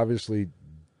are obviously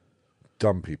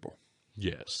dumb people.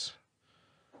 Yes.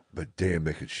 But damn,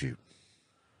 they could shoot.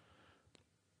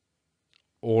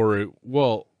 Or,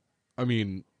 well, I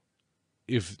mean,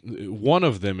 if one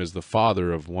of them is the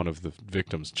father of one of the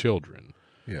victim's children.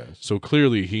 Yes. So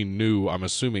clearly he knew, I'm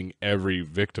assuming, every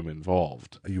victim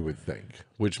involved. You would think.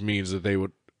 Which means that they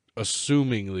would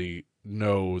assumingly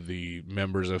know the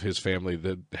members of his family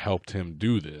that helped him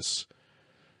do this.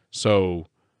 So,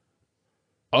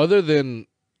 other than...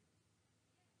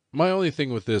 My only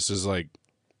thing with this is, like,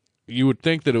 you would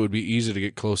think that it would be easy to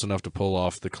get close enough to pull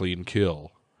off the clean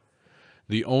kill.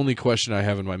 The only question I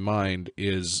have in my mind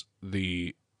is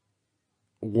the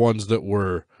ones that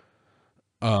were...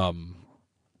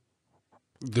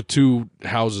 the two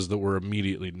houses that were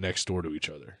immediately next door to each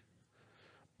other.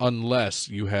 Unless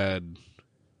you had,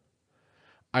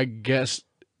 I guess,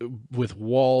 with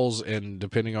walls and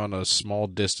depending on a small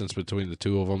distance between the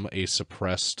two of them, a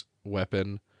suppressed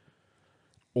weapon.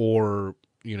 Or,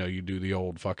 you know, you do the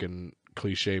old fucking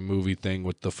cliche movie thing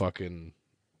with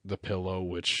the pillow,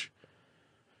 which,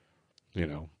 you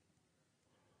know,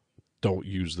 don't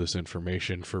use this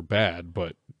information for bad,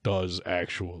 but does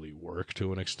actually work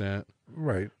to an extent.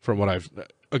 Right. From what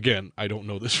I don't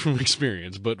know this from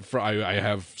experience, but I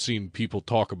have seen people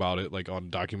talk about it, like on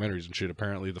documentaries and shit.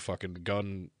 Apparently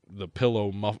the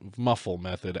pillow muffle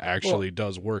method actually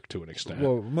does work to an extent.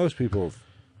 Well, most people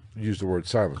use the word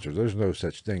silencer. There's no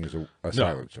such thing as a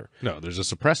silencer. No, there's a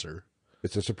suppressor.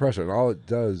 It's a suppressor, and all it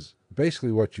does,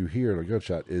 basically what you hear in a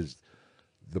gunshot is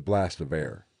the blast of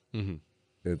air. Mm-hmm.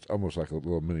 It's almost like a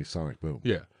little mini sonic boom.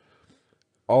 Yeah.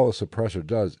 All a suppressor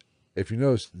does, if you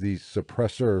notice, the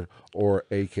suppressor, or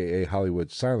AKA Hollywood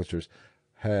silencers,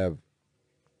 have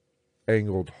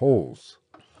angled holes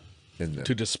in them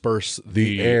To disperse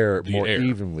the air more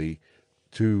evenly,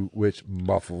 to which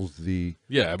muffles the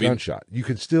gunshot. You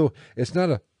can still, it's not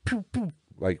a poof, poof,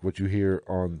 like what you hear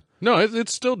on... No,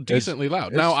 it's still decently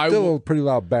loud. It's still a pretty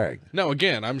loud bang. Now,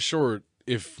 again, I'm sure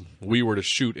if we were to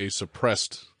shoot a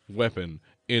suppressed weapon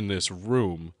in this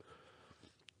room,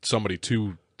 somebody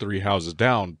 2-3 houses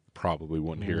down probably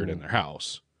wouldn't hear it in their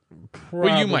house. Probably.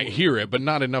 Well, you might hear it, but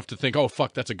not enough to think, oh,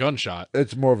 fuck, that's a gunshot.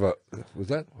 It's more of a... Was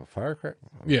that a firecracker?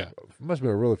 Yeah. It must have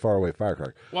been a really far away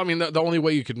firecracker. Well, I mean, the only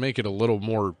way you could make it a little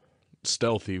more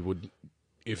stealthy would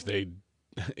if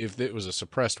it was a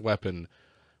suppressed weapon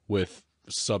with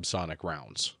subsonic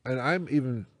rounds. And I'm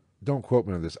even... Don't quote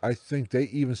me on this. I think they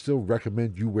even still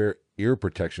recommend you wear ear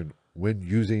protection when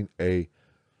using a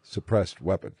suppressed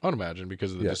weapon. I'd imagine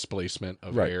because of the displacement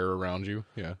of air around you.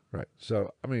 Yeah. Right.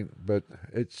 So, I mean, but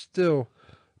it's still...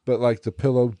 But, like, the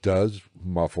pillow does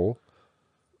muffle.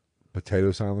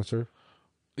 Potato silencer.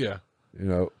 Yeah. You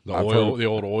know. The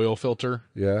old oil filter.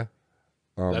 Yeah.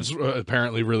 That's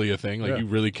apparently really a thing. Like, you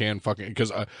really can fucking...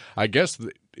 Because I guess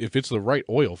if it's the right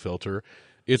oil filter,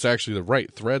 it's actually the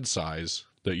right thread size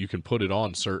that you can put it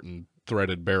on certain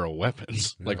threaded barrel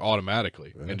weapons, like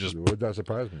automatically. Yeah, and just... It does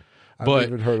surprise me. I've But,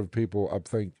 even heard of people, I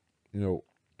think, you know,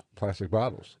 plastic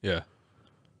bottles. Yeah.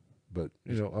 But,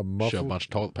 you know, a muffled... Shove a bunch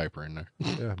of toilet paper in there.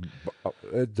 Yeah.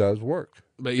 It does work.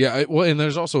 But yeah, well, and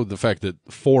there's also the fact that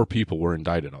 4 people were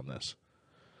indicted on this.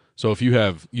 So if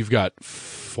you've got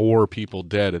 4 people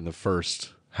dead in the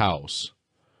first house,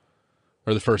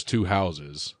 or the first 2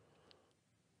 houses,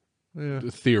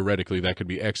 theoretically that could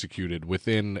be executed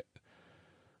within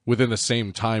the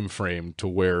same time frame to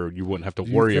where you wouldn't have to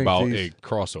worry about a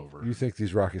crossover. You think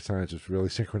these rocket scientists really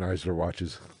synchronize their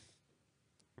watches?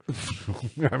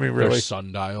 I mean, really? Their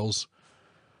sundials.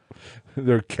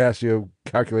 Their Casio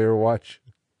calculator watch?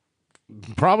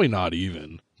 Probably not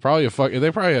even. They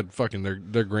probably had fucking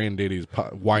their granddaddy's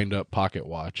wind up pocket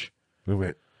watch. We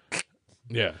went.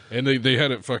 Yeah, and they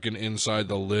had it fucking inside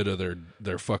the lid of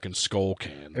their fucking skull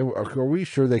can. And are we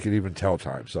sure they could even tell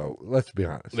time? So let's be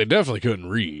honest. They definitely couldn't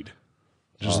read.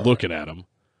 Just looking at them.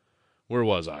 Where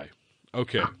was I?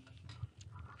 Okay.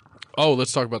 Oh,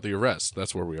 let's talk about the arrest.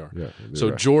 That's where we are. Yeah,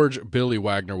 so George Billy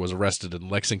Wagner was arrested in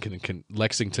Lexington,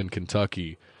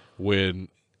 Kentucky,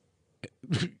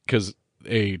 because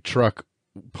a truck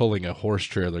pulling a horse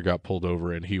trailer got pulled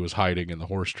over, and he was hiding in the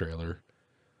horse trailer.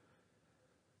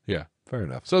 Yeah. Fair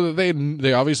enough. So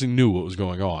they obviously knew what was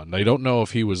going on. They don't know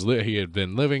if he had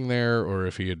been living there or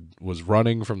if he was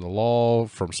running from the law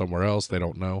from somewhere else. They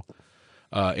don't know.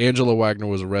 Angela Wagner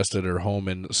was arrested at her home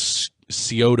in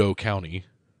Scioto County.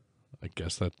 I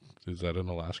guess is that in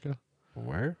Alaska?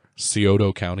 Where?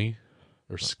 Scioto County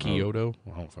or Scioto?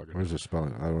 I don't fucking know. Where's the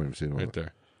spelling? I don't even see it right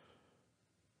there.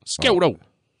 Scioto.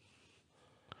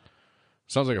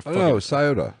 Sounds like a fucking... No,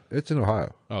 Scioto. It's in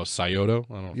Ohio. Oh, Scioto?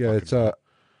 I don't Yeah, fucking... it's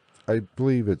I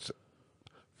believe it's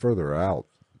further out.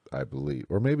 I believe,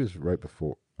 or maybe it's right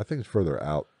before. I think it's further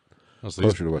out. Oh, so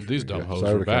Closer to West these Virginia. dumb hoes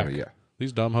Scioto were back. County, yeah.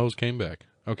 These dumb hoes came back.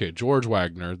 Okay, George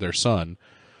Wagner, their son,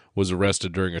 was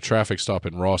arrested during a traffic stop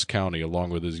in Ross County along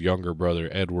with his younger brother,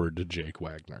 Edward Jake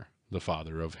Wagner, the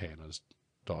father of Hannah's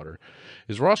daughter.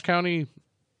 Is Ross County...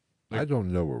 I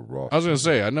don't know where Ross. I was going to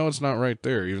say, I know it's not right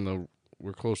there, even though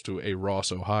we're close to a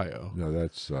Ross, Ohio. No,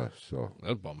 that's so.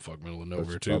 That's bumfuck middle of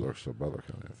That's nowhere, too. Butler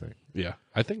County, I think. Yeah,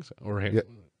 I think so. Or Yeah,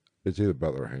 it's either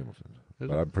Butler or Hamilton,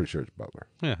 but I'm pretty sure it's Butler.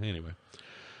 Yeah, anyway.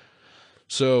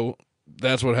 So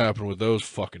that's what happened with those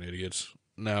fucking idiots.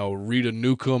 Now, Rita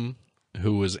Newcomb,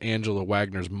 who was Angela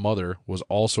Wagner's mother, was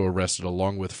also arrested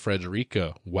along with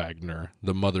Frederica Wagner,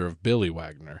 the mother of Billy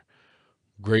Wagner.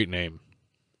 Great name.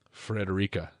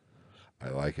 Frederica. I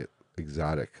like it.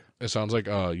 Exotic. It sounds like,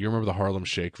 you remember the Harlem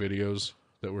Shake videos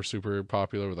that were super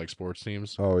popular with like sports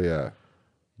teams? Oh yeah.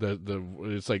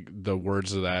 It's like the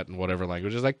words of that in whatever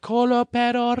language is like Colo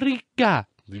Pero Rica.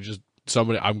 You just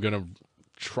I'm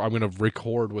gonna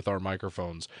record with our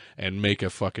microphones and make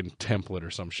a fucking template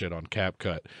or some shit on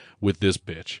CapCut with this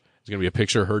bitch. It's gonna be a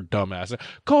picture of her dumb ass.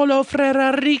 Colo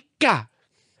Frera Rica.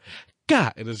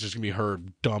 And it's just gonna be her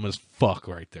dumb as fuck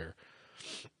right there.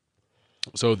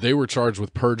 So they were charged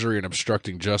with perjury and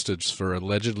obstructing justice for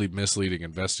allegedly misleading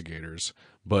investigators.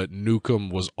 But Newcomb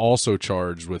was also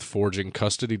charged with forging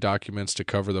custody documents to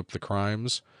cover up the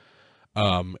crimes.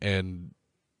 And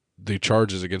the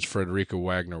charges against Frederica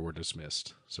Wagner were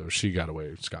dismissed. So she got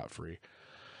away scot-free.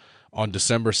 On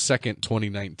December 2nd,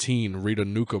 2019, Rita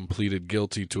Newcomb pleaded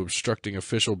guilty to obstructing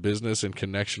official business in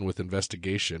connection with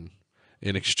investigation.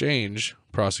 In exchange,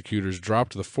 prosecutors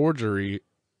dropped the forgery,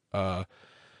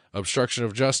 obstruction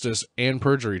of justice, and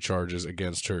perjury charges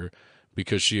against her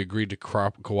because she agreed to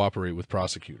cooperate with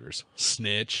prosecutors.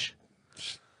 Snitch.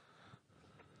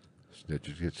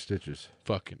 Snitches get stitches.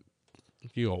 Fucking,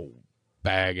 you old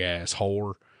bag-ass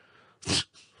whore.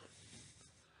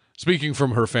 Speaking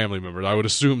from her family members, I would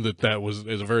assume that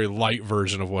is a very light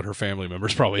version of what her family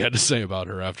members probably had to say about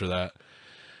her after that.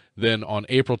 Then on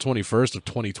April 21st of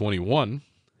 2021,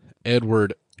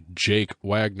 Edward Jake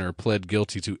Wagner pled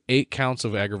guilty to 8 counts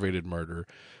of aggravated murder,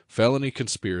 felony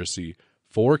conspiracy,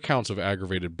 4 counts of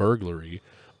aggravated burglary,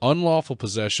 unlawful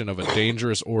possession of a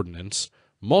dangerous ordinance,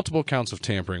 multiple counts of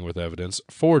tampering with evidence,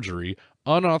 forgery,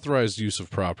 unauthorized use of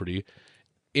property,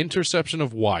 interception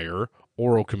of wire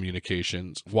or oral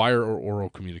communications,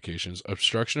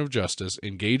 obstruction of justice,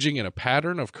 engaging in a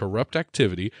pattern of corrupt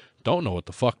activity, don't know what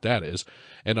the fuck that is,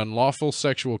 and unlawful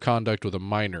sexual conduct with a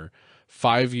minor,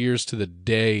 5 years to the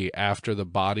day after the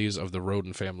bodies of the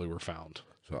Roden family were found.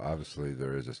 So obviously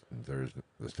the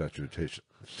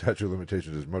statute of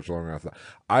limitations is much longer than I thought.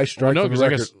 I strike from the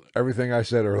record everything I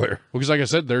said earlier. Well, because like I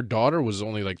said, their daughter was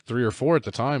only like 3 or 4 at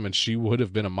the time, and she would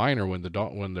have been a minor when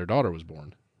their daughter was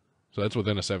born. So that's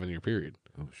within a 7-year period.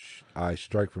 Oh, I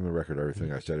strike from the record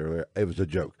everything I said earlier. It was a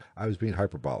joke. I was being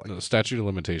hyperbolic. No, the statute of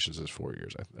limitations is 4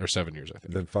 years or 7 years, I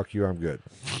think. Then fuck you, I'm good.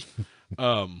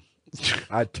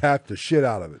 I tapped the shit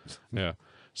out of it. Yeah.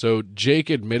 So Jake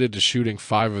admitted to shooting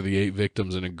 5 of the 8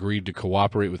 victims and agreed to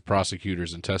cooperate with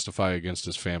prosecutors and testify against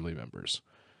his family members.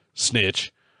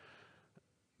 Snitch.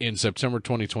 In September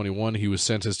 2021, he was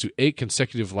sentenced to 8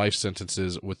 consecutive life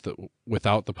sentences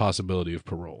without the possibility of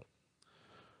parole.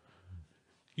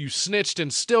 You snitched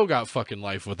and still got fucking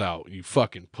life without, you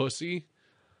fucking pussy.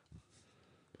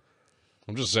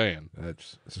 I'm just saying.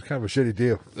 It's kind of a shitty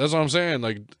deal. That's what I'm saying.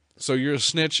 Like, so you're a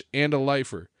snitch and a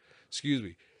lifer. Excuse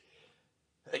me.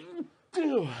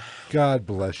 God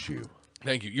bless you.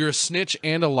 Thank you. You're a snitch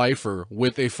and a lifer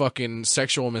with a fucking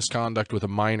sexual misconduct with a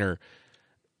minor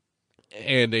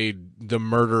and the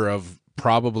murder of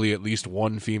probably at least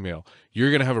 1 female. You're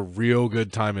going to have a real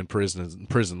good time in prison,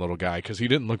 little guy, because he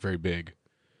didn't look very big.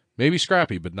 Maybe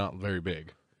scrappy, but not very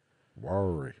big.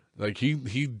 Worry. Like,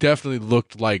 he definitely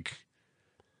looked like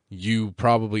you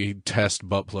probably test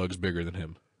butt plugs bigger than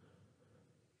him.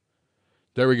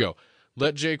 There we go.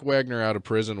 Let Jake Wagner out of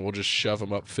prison. We'll just shove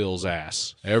him up Phil's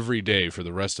ass every day for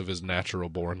the rest of his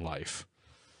natural-born life.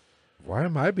 Why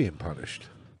am I being punished?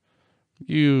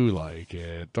 You like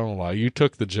it. Don't lie. You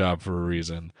took the job for a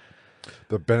reason.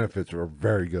 The benefits are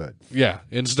very good. Yeah.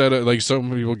 Instead of, like, some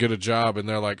people get a job and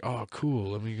they're like, oh,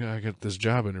 cool, I get this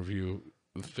job interview.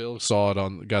 Phil saw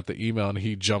it got the email, and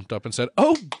he jumped up and said,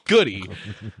 oh, goody.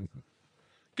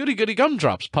 Goody, goody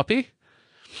gumdrops, puppy.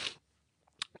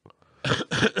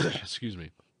 Excuse me.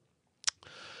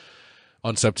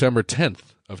 On September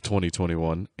 10th of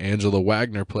 2021, Angela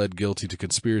Wagner pled guilty to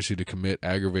conspiracy to commit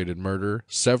aggravated murder,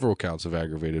 several counts of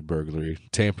aggravated burglary,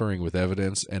 tampering with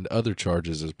evidence, and other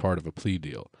charges as part of a plea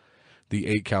deal. The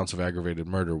 8 counts of aggravated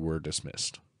murder were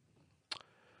dismissed.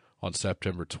 On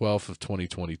September 12th of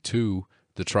 2022,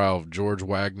 the trial of George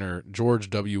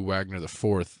W. Wagner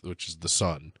IV, which is the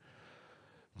son,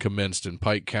 commenced in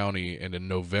Pike County, and in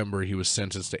November he was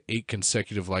sentenced to 8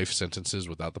 consecutive life sentences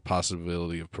without the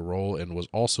possibility of parole, and was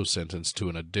also sentenced to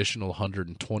an additional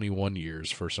 121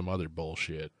 years for some other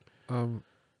bullshit. Can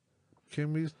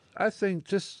we? I think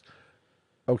just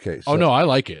okay. So, oh no, I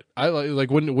like it. I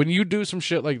like when you do some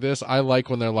shit like this. I like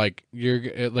when they're like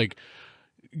you're like,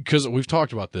 because we've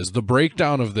talked about this. The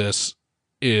breakdown of this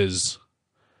is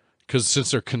because since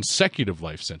they're consecutive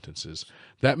life sentences,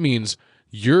 that means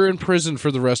you're in prison for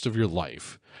the rest of your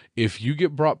life. If you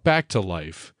get brought back to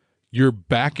life, you're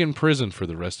back in prison for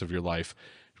the rest of your life.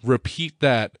 Repeat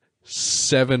that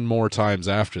 7 more times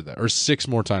after that, or 6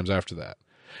 more times after that.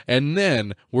 And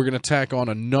then we're going to tack on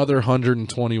another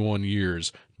 121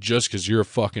 years just because you're a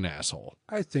fucking asshole.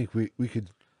 I think we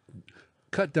could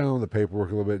cut down on the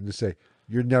paperwork a little bit and just say,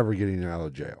 you're never getting out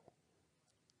of jail.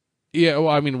 Yeah, well,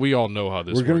 I mean, we all know how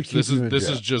this works. This is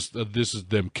jail. This is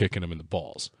them kicking him in the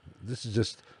balls. This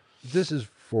is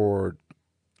for,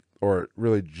 or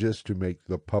really just to make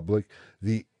the public,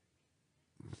 make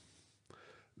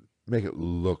it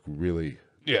look really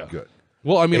good.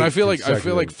 Well, I mean, I feel like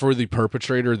for the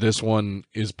perpetrator, this one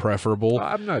is preferable.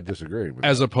 I'm not disagreeing with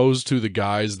as opposed to the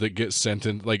guys that get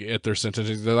sentenced, like at their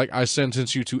sentencing, they're like, I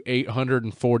sentence you to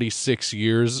 846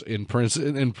 years in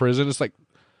prison. It's like,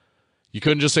 you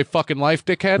couldn't just say fucking life,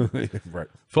 dickhead. Right.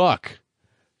 Fuck.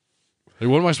 Like,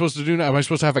 what am I supposed to do now? Am I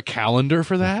supposed to have a calendar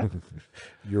for that?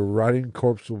 Your rotting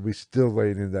corpse will be still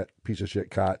laying in that piece of shit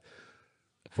cot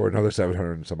for another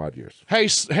 700 and some odd years.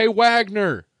 Hey,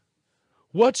 Wagner,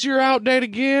 what's your out date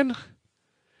again?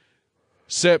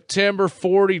 September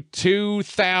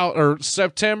 42,000 or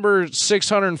September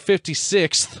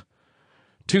 656th,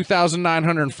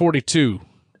 2,942.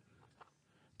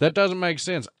 That doesn't make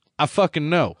sense. I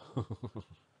fucking know.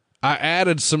 I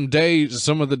added some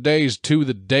of the days to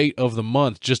the date of the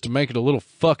month just to make it a little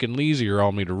fucking easier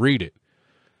on me to read it.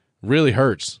 Really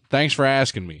hurts. Thanks for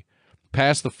asking me.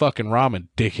 Pass the fucking ramen,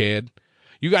 dickhead.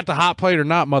 You got the hot plate or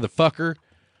not, motherfucker?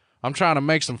 I'm trying to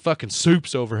make some fucking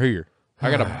soups over here.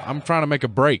 I'm trying to make a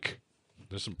break.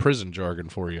 There's some prison jargon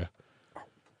for you.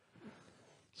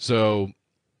 So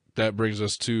that brings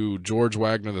us to George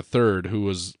Wagner III, who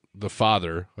was the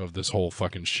father of this whole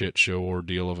fucking shit show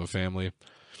ordeal of a family.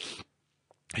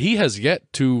 He has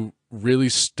yet to really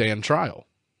stand trial.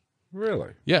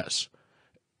 Really? Yes.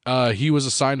 He was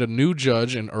assigned a new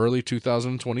judge in early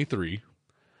 2023.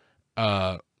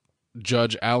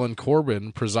 Judge Alan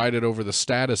Corbin presided over the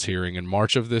status hearing in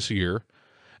March of this year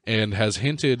and has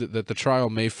hinted that the trial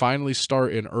may finally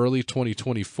start in early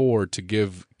 2024 to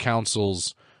give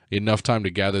counsels enough time to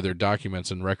gather their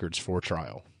documents and records for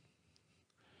trial.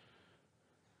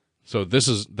 So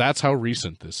that's how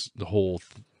recent the whole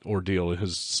ordeal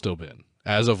has still been.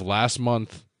 As of last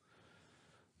month,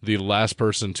 the last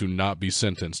person to not be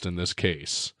sentenced in this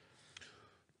case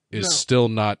is still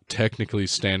not technically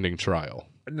standing trial.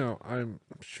 No, I'm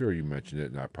sure you mentioned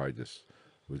it, and I probably just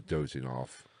was dozing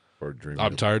off or dreaming.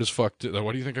 I'm tired as fuck.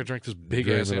 Why do you think I drank this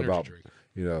big-ass energy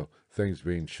drink? Things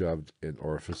being shoved in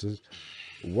orifices.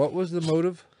 What was the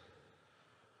motive?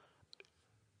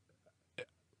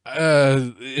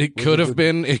 It could have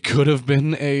been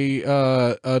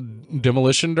a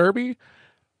demolition derby.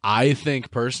 I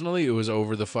think personally it was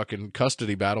over the fucking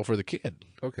custody battle for the kid.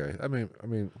 Okay, I mean,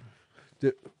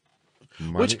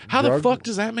 how the fuck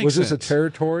does that make sense? Was this a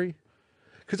territory?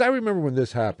 Because I remember when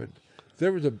this happened,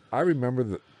 there was a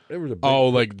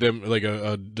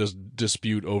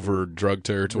dispute over drug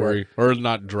territory, right. Or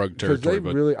not drug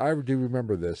territory. I do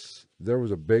remember this. There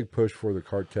was a big push for the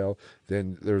cartel.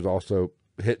 Then there was also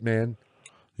Hitman.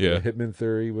 Yeah, the Hitman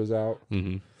theory was out.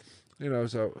 Mm-hmm.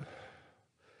 So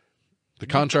the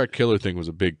contract killer thing was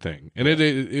a big thing, and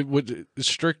it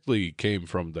strictly came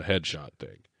from the headshot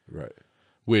thing, right?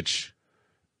 Which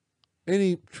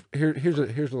here's a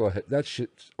little that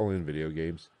shit's only in video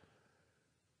games.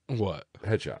 What?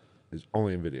 Headshot is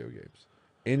only in video games.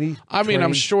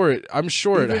 I'm sure it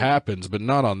happens, but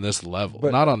not on this level,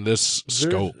 not on this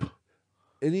scope.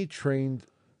 Any trained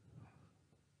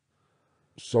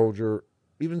soldier,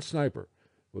 even sniper,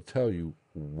 will tell you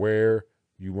where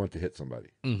you want to hit somebody.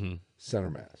 Mm-hmm.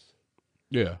 Center mass.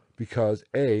 Yeah. Because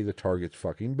the target's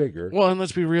fucking bigger. Well, and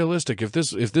let's be realistic. If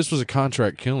this was a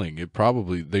contract killing, they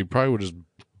probably would have just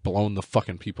blown the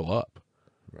fucking people up.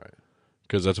 Right.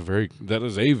 because that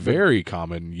is a very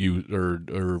common use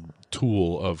or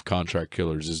tool of contract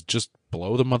killers is just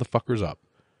blow the motherfuckers up.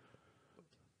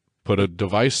 Put a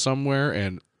device somewhere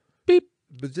and beep.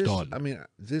 But this, done. I mean,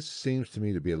 this seems to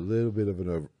me to be a little bit of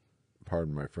an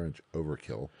pardon my French,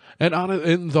 overkill. And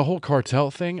in the whole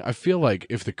cartel thing, I feel like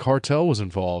if the cartel was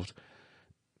involved,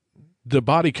 the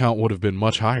body count would have been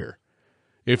much higher.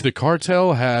 If the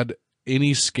cartel had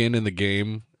any skin in the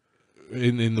game,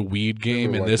 in the weed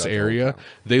game in this area,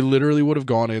 they literally would have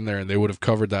gone in there and they would have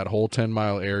covered that whole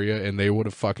 10-mile area and they would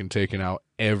have fucking taken out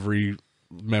every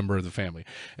member of the family.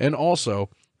 And also,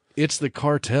 it's the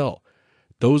cartel.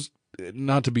 Those,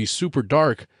 not to be super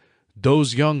dark,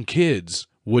 those young kids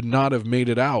would not have made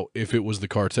it out if it was the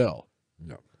cartel.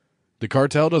 No. The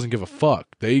cartel doesn't give a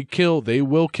fuck. They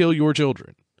will kill your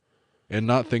children and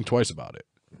not think twice about it.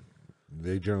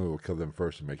 They generally will kill them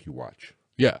first and make you watch.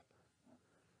 Yeah.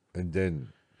 And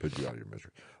then put you out of your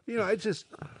misery. You know, it's just...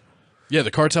 Yeah,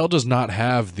 the cartel does not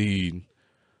have the...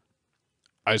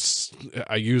 I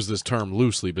use this term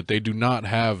loosely, but they do not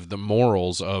have the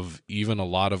morals of even a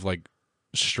lot of, like,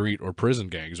 street or prison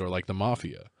gangs or, like, the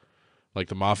mafia. Like,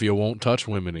 the mafia won't touch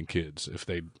women and kids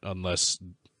unless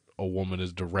a woman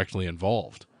is directly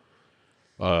involved.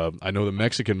 I know the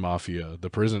Mexican mafia, the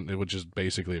prison, which is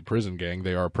basically a prison gang,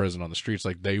 they are present on the streets.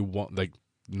 Like, they want, like,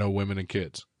 no women and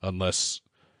kids unless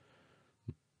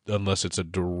it's a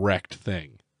direct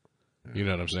thing. You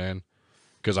know what I'm saying?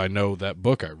 Because I know that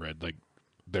book I read, like,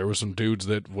 there were some dudes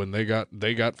that when they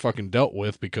got fucking dealt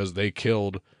with because they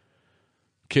killed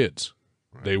kids.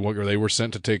 Right. They were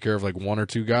sent to take care of like one or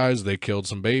two guys. They killed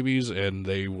some babies, and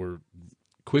they were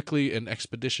quickly and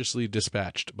expeditiously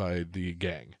dispatched by the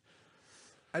gang.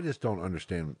 I just don't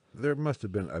understand. There must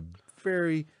have been a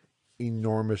very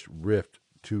enormous rift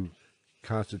to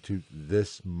constitute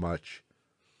this much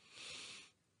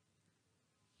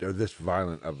or this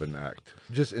violent of an act,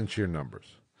 just in sheer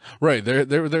numbers. Right. They're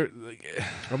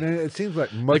I mean, it seems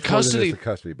like much more than just a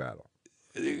custody battle.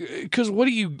 Because what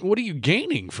are you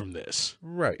gaining from this?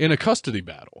 Right. In a custody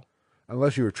battle.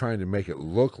 Unless you were trying to make it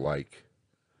look like...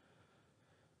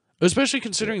 Especially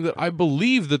considering that I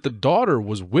believe that the daughter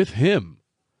was with him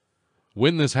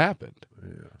when this happened.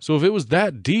 Yeah. So if it was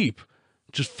that deep,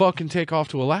 just fucking take off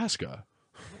to Alaska.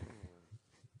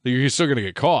 You're still going to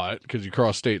get caught because you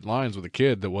crossed state lines with a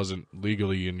kid that wasn't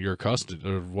legally in your custody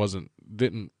or wasn't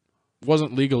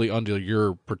legally under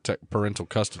your parental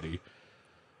custody.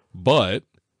 But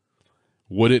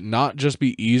would it not just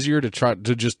be easier to try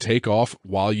to just take off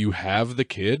while you have the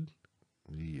kid?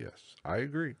 Yes, I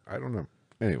agree. I don't know.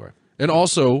 Anyway. And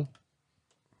also,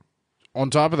 on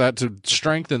top of that, to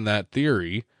strengthen that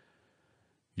theory,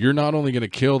 you're not only going to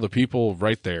kill the people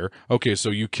right there. Okay, so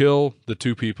you kill the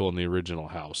two people in the original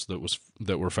house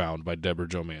that were found by Deborah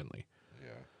Jo Manley.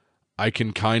 I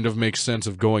can kind of make sense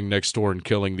of going next door and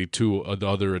killing the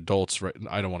other adults. Right?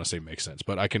 I don't want to say make sense,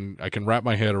 but I can wrap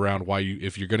my head around why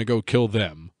if you're going to go kill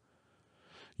them,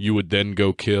 you would then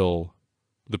go kill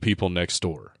the people next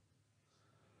door.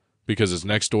 Because it's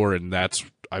next door, and that's,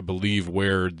 I believe,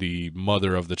 where the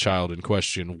mother of the child in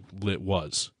question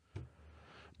was.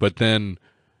 But then,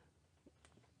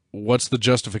 what's the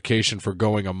justification for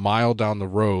going a mile down the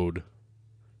road,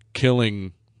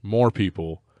 killing more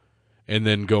people, and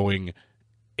then going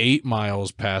 8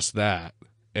 miles past that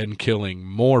and killing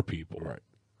more people? Right.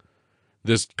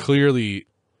 This clearly,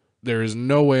 there is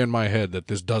no way in my head that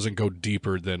this doesn't go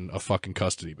deeper than a fucking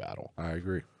custody battle. I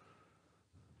agree.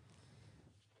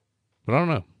 But I don't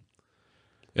know.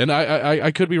 And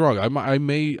I could be wrong. I'm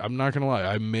not going to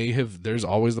lie. There's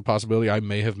always the possibility I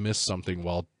may have missed something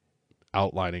while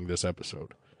outlining this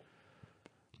episode.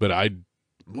 But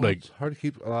it's hard to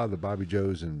keep a lot of the Bobby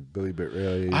Joes and Billy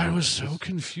Ray. I was so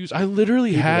confused. I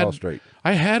literally had a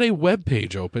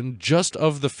webpage open just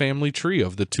of the family tree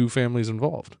of the two families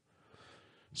involved.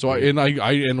 So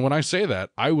and when I say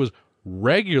that, I was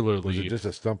regularly... Was it just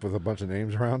a stump with a bunch of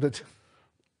names around it?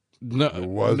 No, it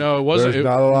wasn't. There's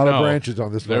not a lot of branches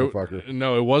on this motherfucker.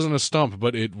 No, it wasn't a stump,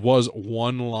 but it was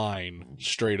one line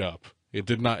straight up. It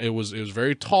did not. It was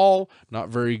very tall, not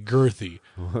very girthy.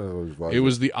 It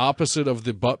was the opposite of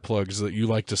the butt plugs that you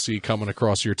like to see coming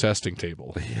across your testing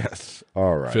table. Yes.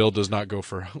 All right. Phil does not go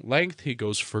for length; he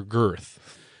goes for girth.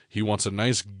 He wants a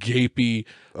nice gapey.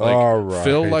 All right.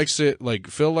 Phil likes it. Like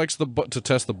Phil likes to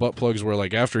test the butt plugs where,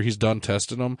 like, after he's done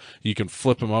testing them, you can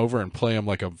flip them over and play them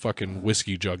like a fucking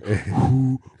whiskey jug.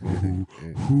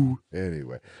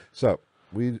 Anyway, so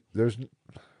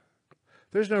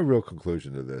there's no real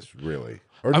conclusion to this, really,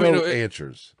 or no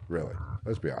answers, really.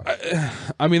 Let's be honest.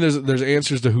 I mean, there's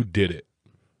answers to who did it.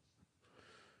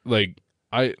 Like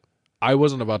I I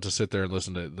wasn't about to sit there and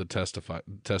listen to the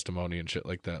testimony and shit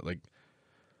like that. Like,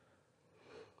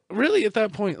 really, at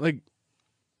that point, like,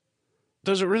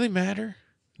 does it really matter?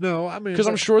 No, I mean, Because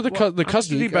I'm sure the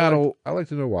custody battle. I like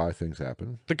to know why things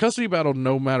happen. The custody battle,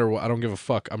 no matter what, I don't give a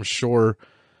fuck. I'm sure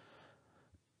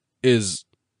is,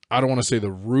 I don't want to say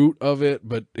the root of it,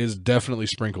 but is definitely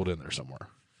sprinkled in there somewhere.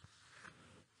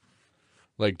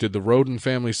 Like, did the Roden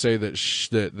family say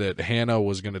that that Hannah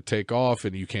was going to take off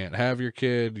and you can't have your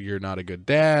kid? You're not a good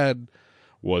dad.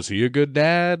 Was he a good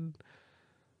dad?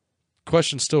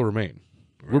 Questions still remain.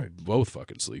 Right. We're both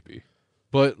fucking sleepy,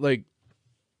 but like,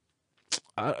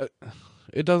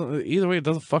 it doesn't. Either way, it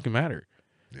doesn't fucking matter.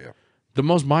 Yeah. The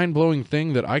most mind-blowing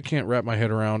thing that I can't wrap my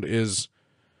head around is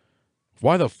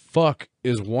why the fuck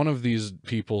is one of these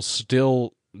people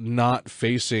still not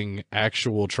facing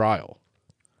actual trial?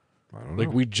 I don't know.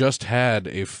 We just had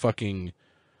a fucking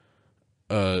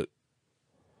a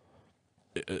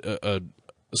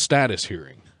status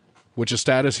hearing, which a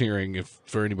status hearing, if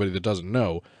for anybody that doesn't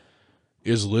know,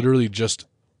 is literally just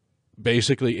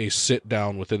basically a sit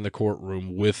down within the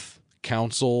courtroom with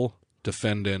counsel,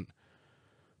 defendant,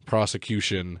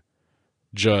 prosecution,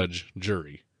 judge,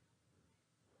 jury,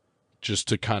 just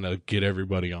to kind of get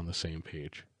everybody on the same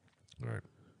page. Right.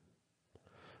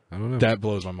 I don't know. That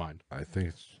blows my mind. I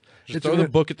think just throw the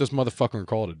book at this motherfucker and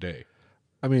call it a day.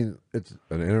 I mean, it's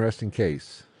an interesting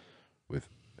case,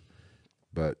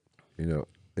 but in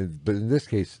this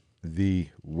case,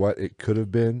 what it could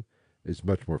have been is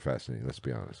much more fascinating. Let's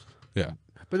be honest. Yeah,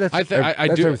 but that's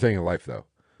everything in life, though.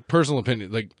 Personal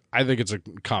opinion, like, I think it's a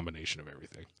combination of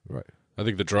everything. Right. I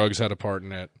think the drugs had a part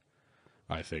in it.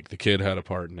 I think the kid had a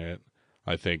part in it.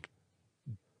 I think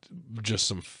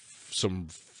just some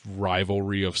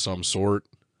rivalry of some sort.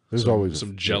 There's always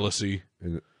some jealousy.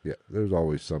 Yeah, there's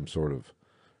always some sort of.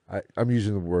 I'm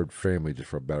using the word family just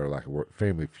for a better lack of word.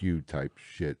 Family feud type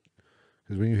shit.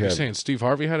 Because when you're saying Steve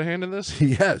Harvey had a hand in this?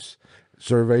 Yes.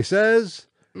 Survey says,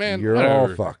 man, you're all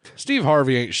fucked. Steve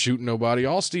Harvey ain't shooting nobody.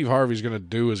 All Steve Harvey's gonna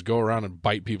do is go around and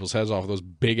bite people's heads off with those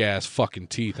big ass fucking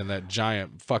teeth and that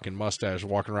giant fucking mustache,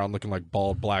 walking around looking like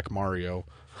bald black Mario.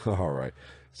 All right.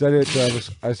 Is that it,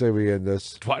 Travis? I say we end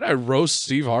this. Why'd I roast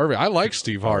Steve Harvey? I like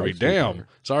Steve Harvey. Damn.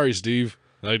 Sorry, Steve.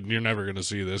 You're never going to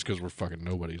see this because we're fucking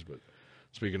nobodies. But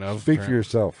speaking of... Speak for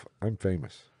yourself. I'm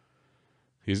famous.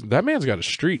 That man's got a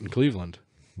street in Cleveland.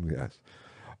 Yes.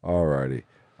 All righty.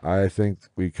 I think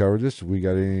we covered this. We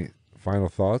got any final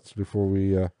thoughts before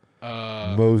we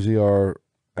mosey our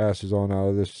asses on out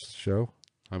of this show?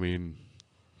 I mean,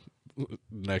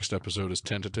 next episode is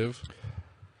tentative.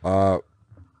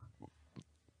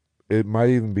 It might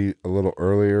even be a little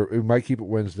earlier. We might keep it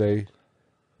Wednesday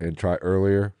and try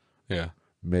earlier. Yeah.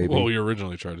 Maybe. Well, we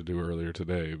originally tried to do earlier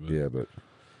today. But... Yeah, but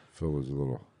Phil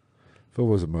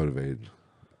wasn't motivated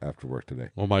after work today.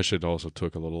 Well, my shit also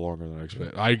took a little longer than I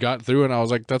expected. I got through and I was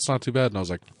like, that's not too bad. And I was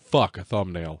like, fuck, a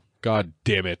thumbnail. God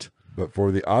damn it. But for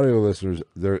the audio listeners,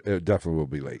 it definitely will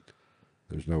be late.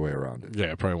 There's no way around it. Yeah,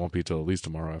 it probably won't be till at least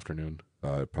tomorrow afternoon.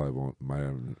 It probably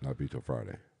might not be till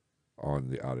Friday on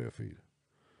the audio feed.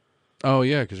 Oh,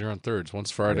 yeah, because you're on thirds. Once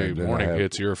Friday morning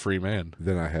hits, you're a free man.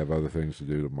 Then I have other things to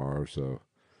do tomorrow, so...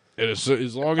 As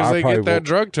long as they get that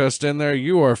drug test in there,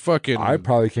 you are fucking... I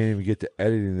probably can't even get to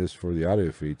editing this for the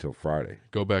audio feed till Friday.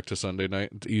 Go back to Sunday night.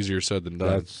 It's easier said than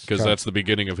done, because that's the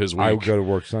beginning of his week. I go to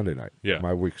work Sunday night. Yeah.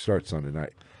 My week starts Sunday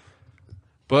night.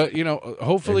 But,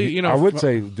 hopefully, I would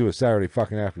say do a Saturday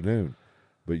fucking afternoon,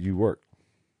 but you work.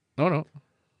 No.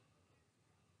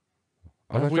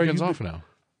 I have weekends off now.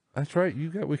 That's right. You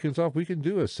got weekends off. We can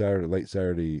do a late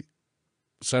Saturday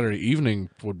evening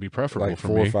would be preferable like for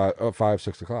 4 me. or 5,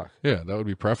 6 o'clock. Yeah, that would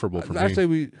be preferable for me. I say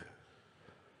we...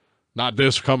 Not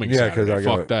this coming Saturday.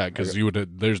 Fuck that, because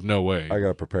there's no way. I got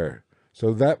to prepare.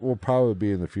 So that will probably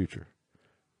be in the future.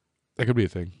 That could be a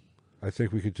thing. I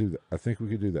think we could do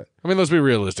that. I mean, let's be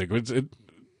realistic. It's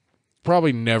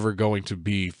probably never going to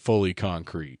be fully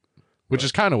concrete, which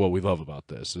is kind of what we love about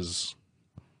this. Is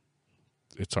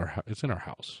it's in our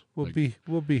house. We'll be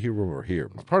here when we're here.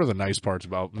 Part of the nice parts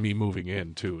about me moving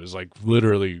in too is like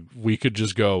literally we could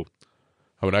just go.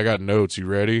 I mean, I got notes. You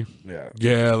ready? Yeah.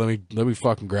 Yeah. Let me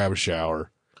fucking grab a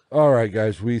shower. All right,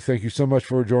 guys. We thank you so much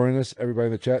for joining us. Everybody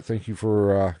in the chat, thank you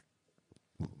for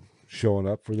showing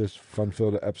up for this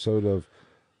fun-filled episode of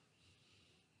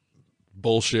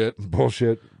bullshit.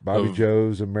 Bobby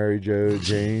Joe's and Mary Jo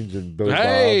Jane's and Billy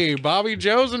Bob's. Bobby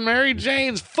Joe's and Mary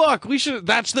Jane's. Fuck, we should.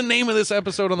 That's the name of this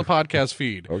episode on the podcast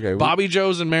feed. Okay, Bobby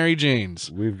Joe's and Mary Jane's.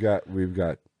 We've got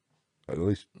at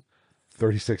least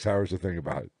 36 hours to think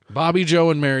about it. Bobby Joe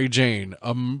and Mary Jane,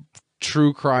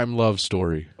 true crime love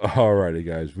story. Alrighty,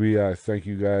 guys. We thank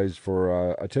you guys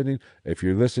for attending. If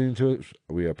you're listening to it,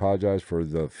 we apologize for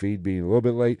the feed being a little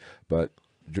bit late, but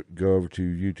go over to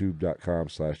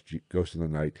youtube.com/Ghost in the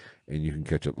Night and you can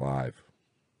catch it live.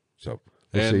 So,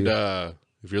 we'll see you.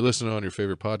 If you're listening on your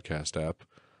favorite podcast app,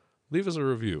 leave us a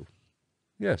review.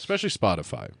 Yes. Especially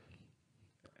Spotify.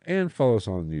 And follow us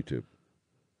on YouTube.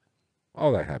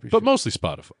 All that happy shit. But mostly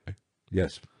Spotify.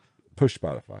 Yes. Push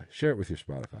Spotify. Share it with your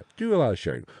Spotify. Do a lot of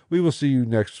sharing. We will see you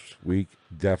next week.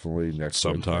 Definitely next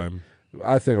sometime. Wednesday.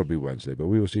 I think it'll be Wednesday, but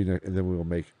we will see you next, and then we will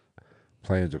make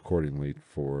plans accordingly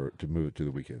to move it to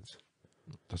the weekends.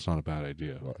 That's not a bad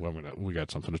idea. Well, we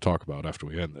got something to talk about after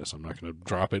we end this. I'm not going to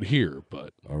drop it here,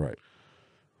 but... All right.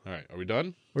 All right. Are we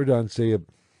done? We're done. See you.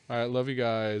 All right. Love you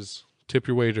guys. Tip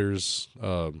your waiters.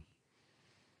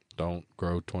 Don't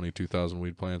grow 22,000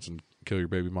 weed plants and kill your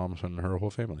baby mama and her whole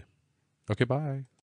family. Okay, bye.